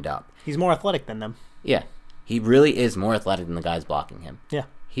he's lined up. He's more athletic than them. Yeah, he really is more athletic than the guys blocking him. Yeah.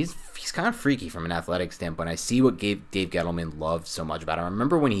 He's kind of freaky from an athletic standpoint. I see what Dave Gettleman loved so much about him. I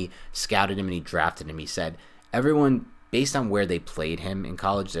remember when he scouted him and he drafted him, he said, everyone, based on where they played him in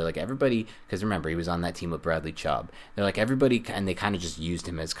college, they're like, everybody, because remember, he was on that team with Bradley Chubb. They're like, everybody, and they kind of just used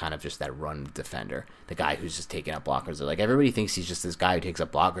him as kind of just that run defender, the guy who's just taking up blockers. They're like, everybody thinks he's just this guy who takes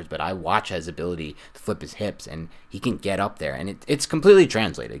up blockers, but I watch his ability to flip his hips, and he can get up there, and it's completely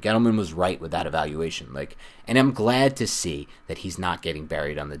translated. Gettleman was right with that evaluation. And I'm glad to see that he's not getting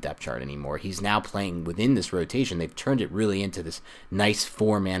buried on the depth chart anymore. He's now playing within this rotation. They've turned it really into this nice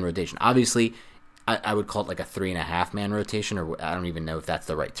 4-man rotation. Obviously, I would call it like a 3.5-man rotation, or I don't even know if that's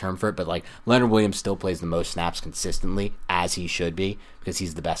the right term for it, but Leonard Williams still plays the most snaps consistently, as he should be, because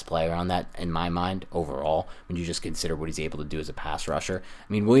he's the best player on that, in my mind, overall, when you just consider what he's able to do as a pass rusher.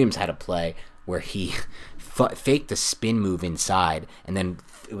 I mean, Williams had a play where he faked a spin move inside, and then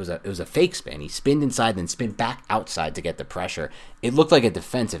it was a fake spin. He spinned inside, then spinned back outside to get the pressure. It looked like a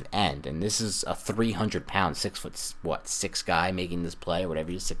defensive end, and this is a 300-pound, 6'6" guy making this play, or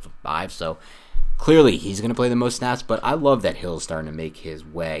whatever, he's 6'5", so clearly he's going to play the most snaps, but I love that Hill's starting to make his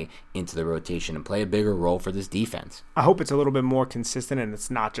way into the rotation and play a bigger role for this defense. I hope it's a little bit more consistent, and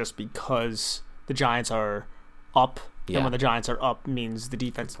it's not just because the Giants are up. Yeah. And when the Giants are up means the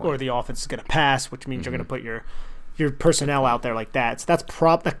defense or the offense is going to pass, which means you're going to put your personnel out there like that. So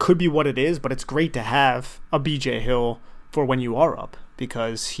that could be what it is, but it's great to have a BJ Hill for when you are up,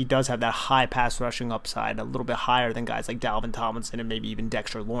 because he does have that high pass rushing upside, a little bit higher than guys like Dalvin Tomlinson and maybe even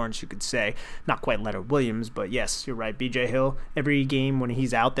Dexter Lawrence, you could say. Not quite Leonard Williams, but yes, you're right. BJ Hill, every game when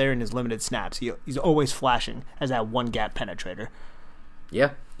he's out there in his limited snaps, he's always flashing as that one-gap penetrator.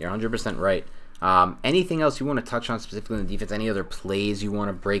 Yeah, you're 100% right. Anything else you want to touch on specifically in the defense? Any other plays you want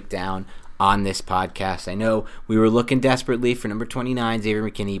to break down on this podcast? I know we were looking desperately for number 29, Xavier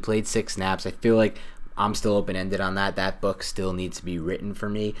McKinney. He played 6 snaps. I feel like I'm still open-ended on that. That book still needs to be written for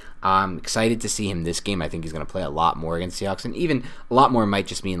me. I'm excited to see him this game. I think he's going to play a lot more against the Seahawks, and even a lot more might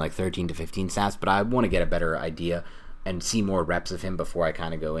just mean 13 to 15 snaps, but I want to get a better idea and see more reps of him before I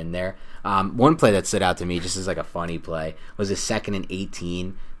kind of go in there. One play that stood out to me, just as a funny play, was a 2nd and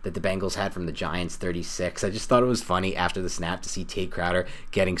 18 that the Bengals had from the Giants 36. I just thought it was funny after the snap to see Tate Crowder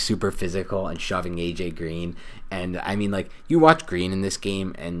getting super physical and shoving AJ Green. And I mean, you watch Green in this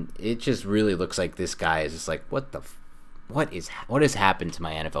game, and it just really looks like this guy is just what has happened to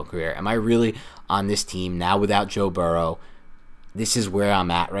my NFL career? Am I really on this team now without Joe Burrow? This is where I'm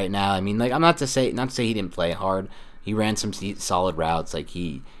at right now. I mean, I'm not to say he didn't play hard. He ran some solid routes.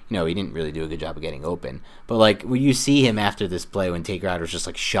 He didn't really do a good job of getting open. But when you see him after this play, when Tate Crowder was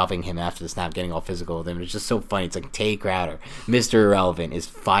just shoving him after the snap, getting all physical with him, it's just so funny. It's Tate Crowder, Mr. Irrelevant, is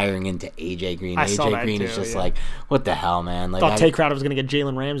firing into AJ Green. AJ Green is just what the hell, man? Thought Tate Crowder was gonna get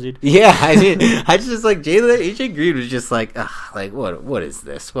Jalen Ramsey. Yeah, I did. I just AJ Green was just what is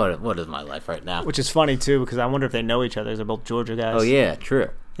this? What is my life right now? Which is funny too, because I wonder if they know each other. They're both Georgia guys. Oh yeah, true.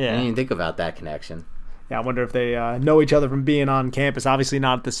 Yeah, I didn't even think about that connection. Yeah, I wonder if they know each other from being on campus. Obviously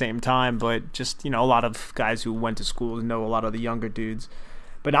not at the same time, but just, a lot of guys who went to school know a lot of the younger dudes.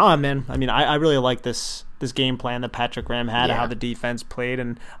 But man, I mean, I really like this game plan that Patrick Graham had, how the defense played,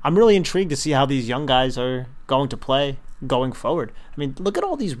 and I'm really intrigued to see how these young guys are going to play going forward. I mean, look at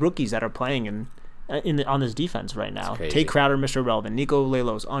all these rookies that are playing on this defense right now. Tate Crowder, Mr. Irrelevant, Nico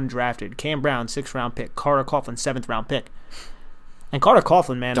Lalos, undrafted, Cam Brown, 6th-round pick, Carter Coughlin, 7th-round pick. And Carter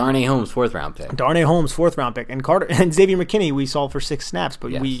Coughlin, man. Darnay Holmes, 4th-round pick. Darnay Holmes, 4th-round pick. And Xavier McKinney, we saw for 6 snaps,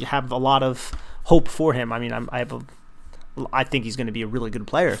 but we have a lot of hope for him. I mean, I think he's going to be a really good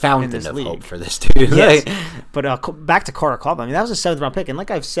player Fountain in this of league. Hope for this dude. Yes. But back to Carter Coughlin. I mean, that was a 7th-round pick. And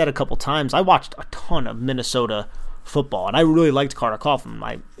like I've said a couple times, I watched a ton of Minnesota football, and I really liked Carter Coughlin.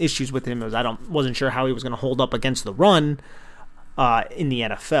 My issues with him was wasn't sure how he was going to hold up against the run in the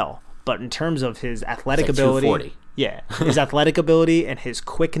NFL. But in terms of his athletic ability, 240. Yeah, his athletic ability and his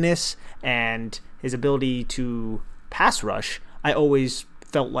quickness and his ability to pass rush, I always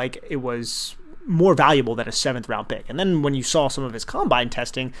felt like it was more valuable than a 7th-round pick. And then when you saw some of his combine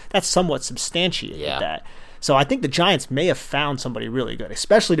testing, that's somewhat substantiated that. So I think the Giants may have found somebody really good,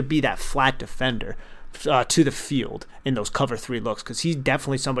 especially to be that flat defender to the field in those cover 3 looks, because he's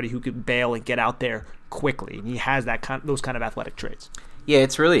definitely somebody who could bail and get out there quickly, and he has those kind of athletic traits. Yeah,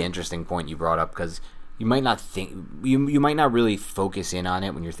 it's a really interesting point you brought up because you might not think you might not really focus in on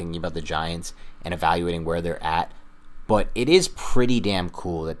it when you're thinking about the Giants and evaluating where they're at. But it is pretty damn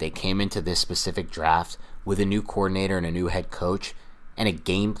cool that they came into this specific draft with a new coordinator and a new head coach and a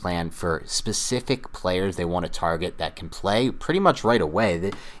game plan for specific players they want to target that can play pretty much right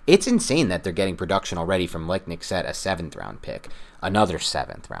away. It's insane that they're getting production already from, like Nick said, a 7th-round pick, another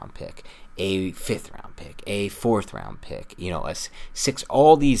 7th-round pick, a 5th-round pick, a 4th-round pick, a 6,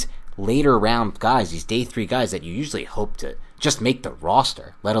 all these later round guys, these day 3 guys that you usually hope to just make the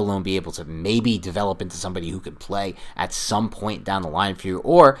roster, let alone be able to maybe develop into somebody who could play at some point down the line for you,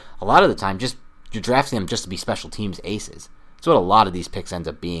 or a lot of the time just you're drafting them just to be special teams aces. That's what a lot of these picks ends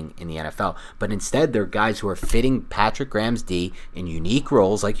up being in the NFL. But instead, they're guys who are fitting Patrick Graham's D in unique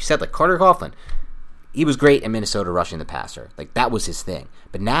roles, like you said, like Carter Coughlin. He was great in Minnesota rushing the passer. Like, that was his thing.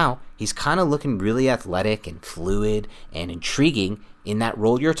 But now, he's kind of looking really athletic and fluid and intriguing in that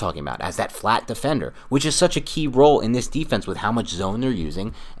role you're talking about, as that flat defender, which is such a key role in this defense with how much zone they're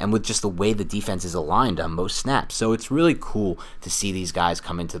using and with just the way the defense is aligned on most snaps. So it's really cool to see these guys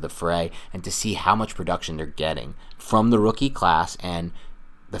come into the fray and to see how much production they're getting from the rookie class, and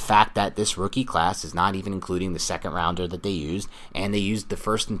the fact that this rookie class is not even including the 2nd rounder that they used, and they used the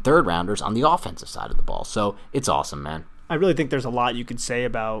 1st and 3rd rounders on the offensive side of the ball. So it's awesome, man. I really think there's a lot you could say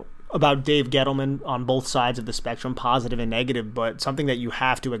about Dave Gettleman on both sides of the spectrum, positive and negative, but something that you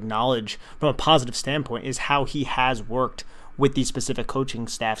have to acknowledge from a positive standpoint is how he has worked with these specific coaching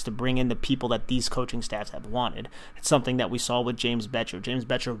staffs to bring in the people that these coaching staffs have wanted. It's something that we saw with James Bettcher. James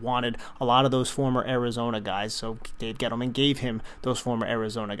Bettcher wanted a lot of those former Arizona guys, so Dave Gettleman gave him those former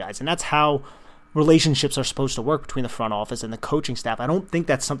Arizona guys. And that's how relationships are supposed to work between the front office and the coaching staff. I don't think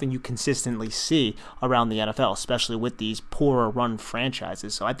that's something you consistently see around the NFL, especially with these poorer run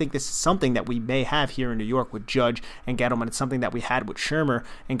franchises. So I think this is something that we may have here in New York with Judge and Gettleman. It's something that we had with Shurmur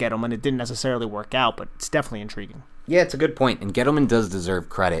and Gettleman. It didn't necessarily work out, but it's definitely intriguing. Yeah, it's a good point, and Gettleman does deserve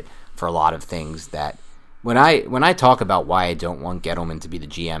credit for a lot of things that when I talk about why I don't want Gettleman to be the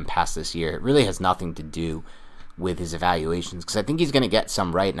GM past this year, it really has nothing to do with his evaluations, because I think he's going to get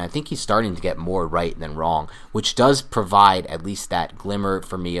some right, and I think he's starting to get more right than wrong, which does provide at least that glimmer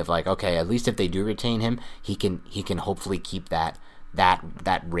for me of like, okay, at least if they do retain him, he can hopefully keep that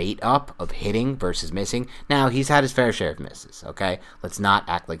rate up of hitting versus missing. Now, he's had his fair share of misses, okay? Let's not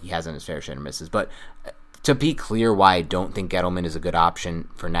act like he hasn't his fair share of misses, but to be clear why I don't think Gettleman is a good option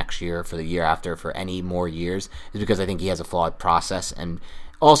for next year, for the year after, for any more years, is because I think he has a flawed process, and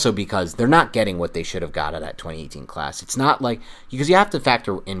also because they're not getting what they should have got out of that 2018 class. It's not like, because you have to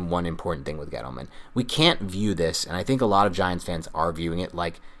factor in one important thing with Gettleman. We can't view this, and I think a lot of Giants fans are viewing it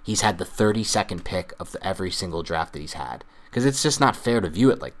like he's had the 32nd pick of every single draft that he's had, because it's just not fair to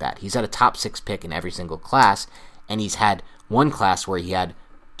view it like that. He's had a top 6 pick in every single class, and he's had one class where he had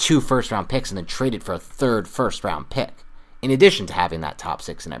 2 first-round picks and then traded for a 3rd first-round pick, in addition to having that top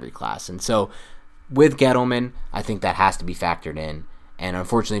 6 in every class. And so with Gettleman, I think that has to be factored in. And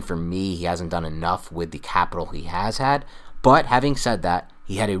unfortunately for me, he hasn't done enough with the capital he has had. But having said that,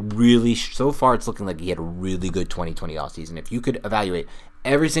 he had so far it's looking like he had a really good 2020 offseason. If you could evaluate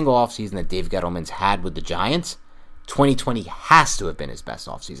every single offseason that Dave Gettleman's had with the Giants, 2020 has to have been his best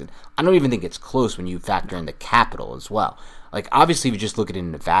offseason. I don't even think it's close when you factor in the capital as well. Like, obviously, if you just look at it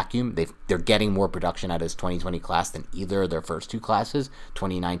in a vacuum, they're getting more production out of his 2020 class than either of their first 2 classes,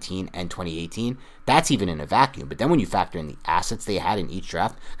 2019 and 2018. That's even in a vacuum. But then when you factor in the assets they had in each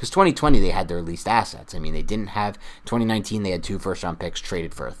draft, because 2020 they had their least assets. I mean, they didn't have, 2019 they had 2 first-round picks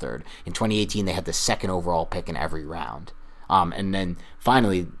traded for a 3rd. In 2018 they had the 2nd overall pick in every round. And then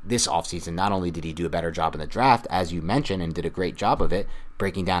finally, this offseason, not only did he do a better job in the draft, as you mentioned, and did a great job of it,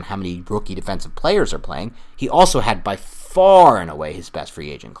 breaking down how many rookie defensive players are playing, he also had by far and away his best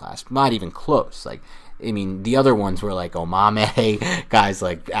free agent class. Not even close. Like, I mean, the other ones were like Omame, guys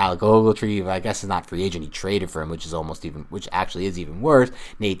like Alec Ogletree, I guess is not free agent. He traded for him, which actually is even worse.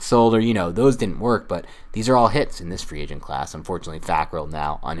 Nate Solder, those didn't work, but these are all hits in this free agent class. Unfortunately, Fackrell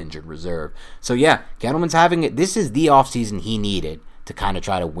now on injured reserve. So yeah, Gettleman's having it. This is the offseason he needed to kind of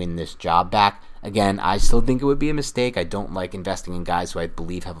try to win this job back. Again, I still think it would be a mistake. I don't like investing in guys who I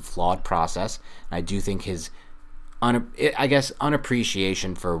believe have a flawed process. And I do think his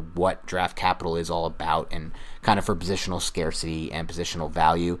unappreciation for what draft capital is all about and kind of for positional scarcity and positional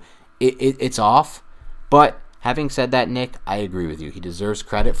value, it's off. But having said that, Nick, I agree with you. He deserves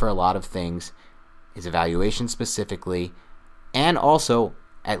credit for a lot of things, his evaluation specifically, and also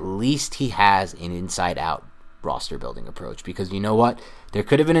at least he has an inside-out roster building approach, because you know what? There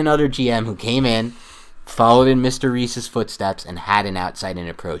could have been another GM who came in, followed in Mr. Reese's footsteps and had an outside-in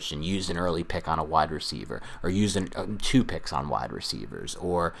approach and used an early pick on a wide receiver, or used 2 picks on wide receivers,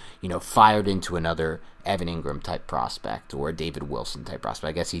 or, fired into another Evan Ingram type prospect or a David Wilson type prospect.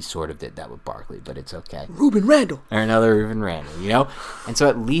 I guess he sort of did that with Barkley, but it's okay. Ruben Randall. Or another Ruben Randall, And so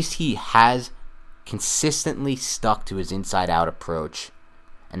at least he has consistently stuck to his inside-out approach,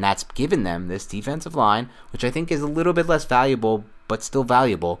 and that's given them this defensive line, which I think is a little bit less valuable, but still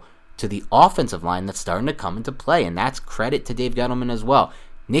valuable, to the offensive line that's starting to come into play, and that's credit to Dave Gettleman as well.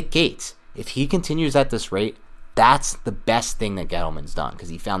 Nick Gates, if he continues at this rate, that's the best thing that Gettleman's done, because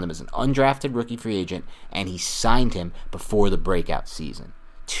he found him as an undrafted rookie free agent, and he signed him before the breakout season.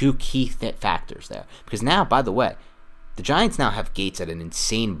 2 key factors there. Because now, by the way, the Giants now have Gates at an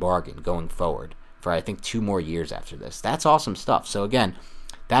insane bargain going forward for, I think, 2 more years after this. That's awesome stuff. So again,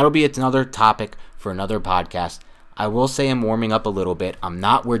 that'll be another topic for another podcast. I will say I'm warming up a little bit. I'm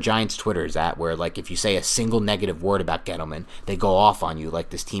not where Giants Twitter is at, where if you say a single negative word about Gettleman, they go off on you like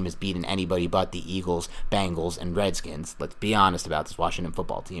this team has beaten anybody but the Eagles, Bengals, and Redskins. Let's be honest about this Washington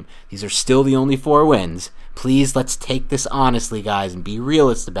football team. These are still the only 4 wins. Please, let's take this honestly, guys, and be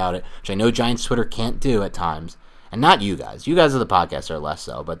realist about it, which I know Giants Twitter can't do at times. And not you guys. You guys of the podcast are less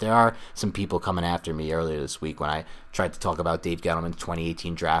so, but there are some people coming after me earlier this week when I tried to talk about Dave Gettleman's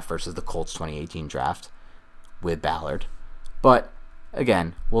 2018 draft versus the Colts 2018 draft with Ballard. But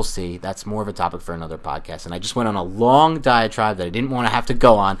again, we'll see. That's more of a topic for another podcast. And I just went on a long diatribe that I didn't want to have to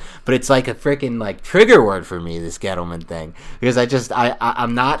go on, but it's like a freaking trigger word for me, this Gettleman thing, because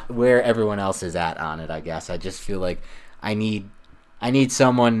I'm not where everyone else is at on it. I guess I just feel like I need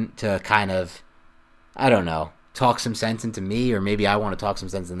someone to kind of, I don't know, talk some sense into me, or maybe I want to talk some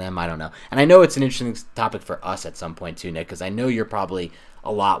sense into them. I don't know. And I know it's an interesting topic for us at some point too, Nick, because I know you're probably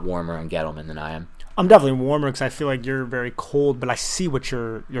a lot warmer on Gettleman than I am. I'm definitely warmer because I feel like you're very cold, but I see what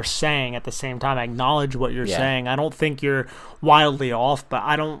you're saying at the same time. I acknowledge what you're saying. I don't think you're wildly off, but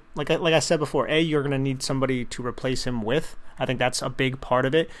I don't, like I said before, you're going to need somebody to replace him with. I think that's a big part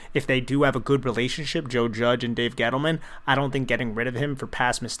of it. If they do have a good relationship, Joe Judge and Dave Gettleman, I don't think getting rid of him for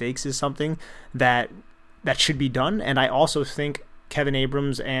past mistakes is something that should be done. And I also think Kevin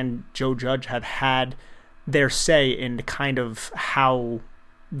Abrams and Joe Judge have had their say in kind of how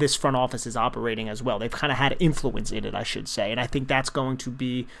this front office is operating as well. They've kind of had influence in it, I should say, and I think that's going to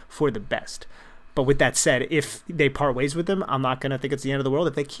be for the best. But with that said, if they part ways with him, I'm not going to think it's the end of the world.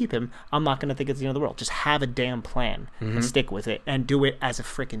 If they keep him, I'm not going to think it's the end of the world. Just have a damn plan and stick with it and do it as a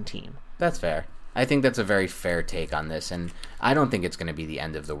freaking team. That's fair. I think that's a very fair take on this, and I don't think it's going to be the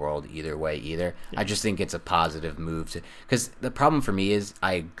end of the world either way either. Yeah. I just think it's a positive move because the problem for me is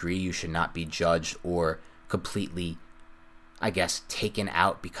I agree you should not be judged or completely, I guess, taken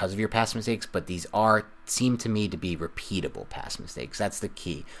out because of your past mistakes, but these seem to me to be repeatable past mistakes. That's the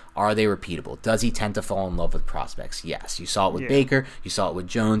key. Are they repeatable? Does he tend to fall in love with prospects? Yes. You saw it with Baker. You saw it with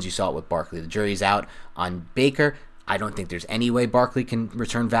Jones. You saw it with Barkley. The jury's out on Baker. I don't think there's any way Barkley can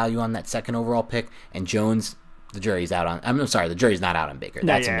return value on that 2nd overall pick. And Jones, the jury's out on... I'm sorry, the jury's not out on Baker.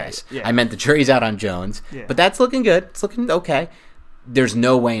 That's a miss. Yeah. I meant the jury's out on Jones. Yeah. But that's looking good. It's looking okay. There's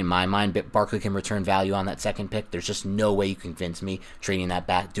no way in my mind that Barkley can return value on that 2nd pick. There's just no way you convince me trading that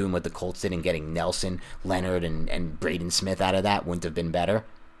back, doing what the Colts did and getting Nelson, Leonard, and Braden Smith out of that wouldn't have been better.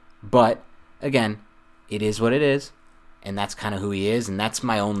 But, again, it is what it is, and that's kind of who he is, and that's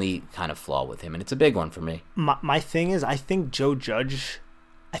my only kind of flaw with him, and it's a big one for me. My thing is, I think Joe Judge...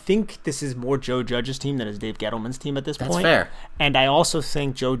 I think this is more Joe Judge's team than is Dave Gettleman's team at this point. That's fair. And I also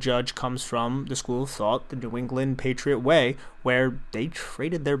think Joe Judge comes from the school of thought, the New England Patriot way, where they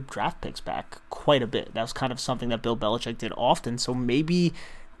traded their draft picks back quite a bit. That was kind of something that Bill Belichick did often. So maybe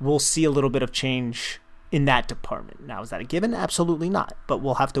we'll see a little bit of change in that department. Now, is that a given? Absolutely not. But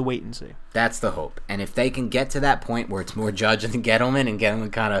we'll have to wait and see. That's the hope. And if they can get to that point where it's more Judge than Gettleman, and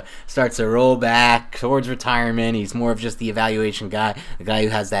Gettleman kind of starts to roll back towards retirement, he's more of just the evaluation guy, the guy who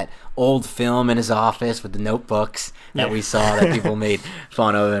has that old film in his office with the notebooks that we saw that people made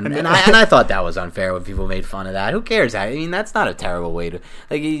fun of. And I thought that was unfair when people made fun of that. Who cares? I mean, that's not a terrible way to...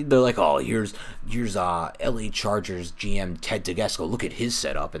 they're like, oh, here's LA Chargers GM Ted Tedesco. Look at his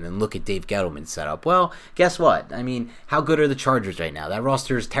setup, and then look at Dave Gettleman's setup. Well, guess what? I mean, how good are the Chargers right now? That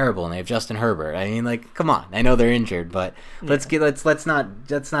roster is terrible, and they have Justin Herbert. I mean, come on. I know they're injured, but let's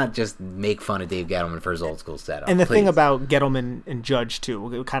not just make fun of Dave Gettleman for his old school setup. And the thing about Gettleman and Judge too,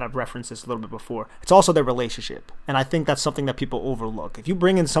 we kind of referenced this a little bit before. It's also their relationship, and I think that's something that people overlook. If you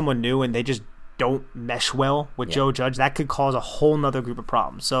bring in someone new and they just don't mesh well with Joe Judge, that could cause a whole nother group of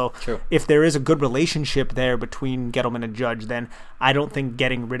problems. So if there is a good relationship there between Gettleman and Judge, then I don't think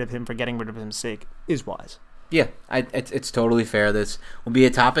getting rid of him for getting rid of his sake is wise. Yeah, it's totally fair. This will be a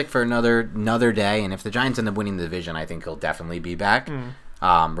topic for another day, and if the Giants end up winning the division, I think he'll definitely be back,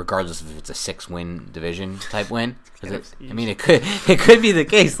 regardless if it's a 6-win division type win. It could be the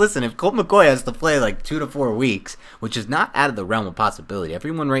case. Listen, if Colt McCoy has to play like 2 to 4 weeks, which is not out of the realm of possibility.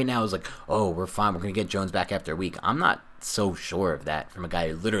 Everyone right now is like, oh, we're fine. We're going to get Jones back after a week. I'm not so sure of that from a guy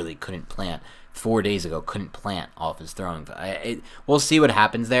who literally couldn't plant 4 days ago, couldn't plant off his throwing. We'll see what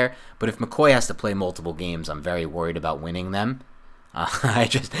happens there. But if McCoy has to play multiple games, I'm very worried about winning them. I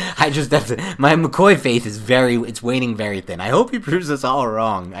just have to. My McCoy faith is it's waning very thin. I hope he proves us all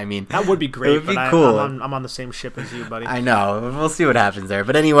wrong. I mean, that would be great. It would be cool. I'm on the same ship as you, buddy. I know. We'll see what happens there.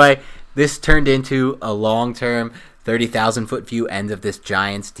 But anyway, this turned into a long-term 30,000-foot view end of this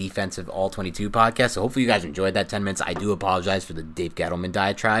Giants defensive all-22 podcast. So hopefully you guys enjoyed that 10 minutes. I do apologize for the Dave Gettleman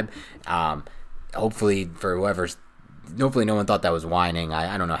diatribe. Hopefully no one thought that was whining.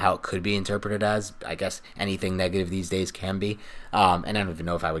 I don't know how it could be interpreted as. I guess anything negative these days can be. And I don't even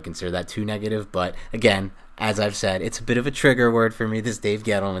know if I would consider that too negative. But again, as I've said, it's a bit of a trigger word for me, this Dave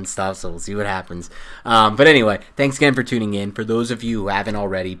Gettleman stuff, so we'll see what happens. But anyway, thanks again for tuning in. For those of you who haven't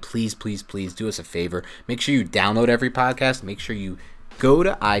already, please do us a favor. Make sure you download every podcast. Make sure you go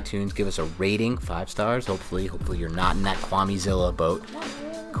to iTunes, give us a rating, 5 stars. Hopefully you're not in that Kwamezilla boat.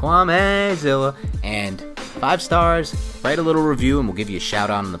 Kwamezilla. And 5 stars, write a little review, and we'll give you a shout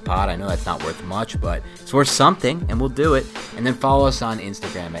out on the pod. I know that's not worth much, but it's worth something, and we'll do it. And then follow us on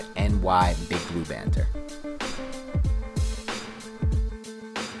Instagram at NYBigBlueBanter.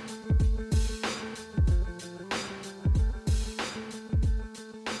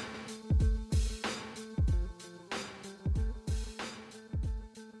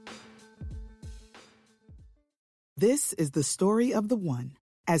 This is the story of the one.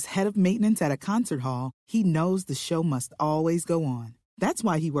 As head of maintenance at a concert hall, he knows the show must always go on. That's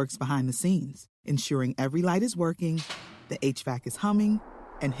why he works behind the scenes, ensuring every light is working, the HVAC is humming,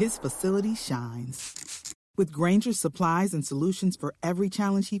 and his facility shines. With Grainger's supplies and solutions for every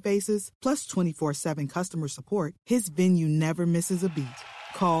challenge he faces, plus 24/7 customer support, his venue never misses a beat.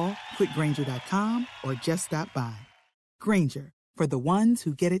 Call quickgrainger.com or just stop by. Grainger, for the ones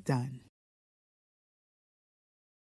who get it done.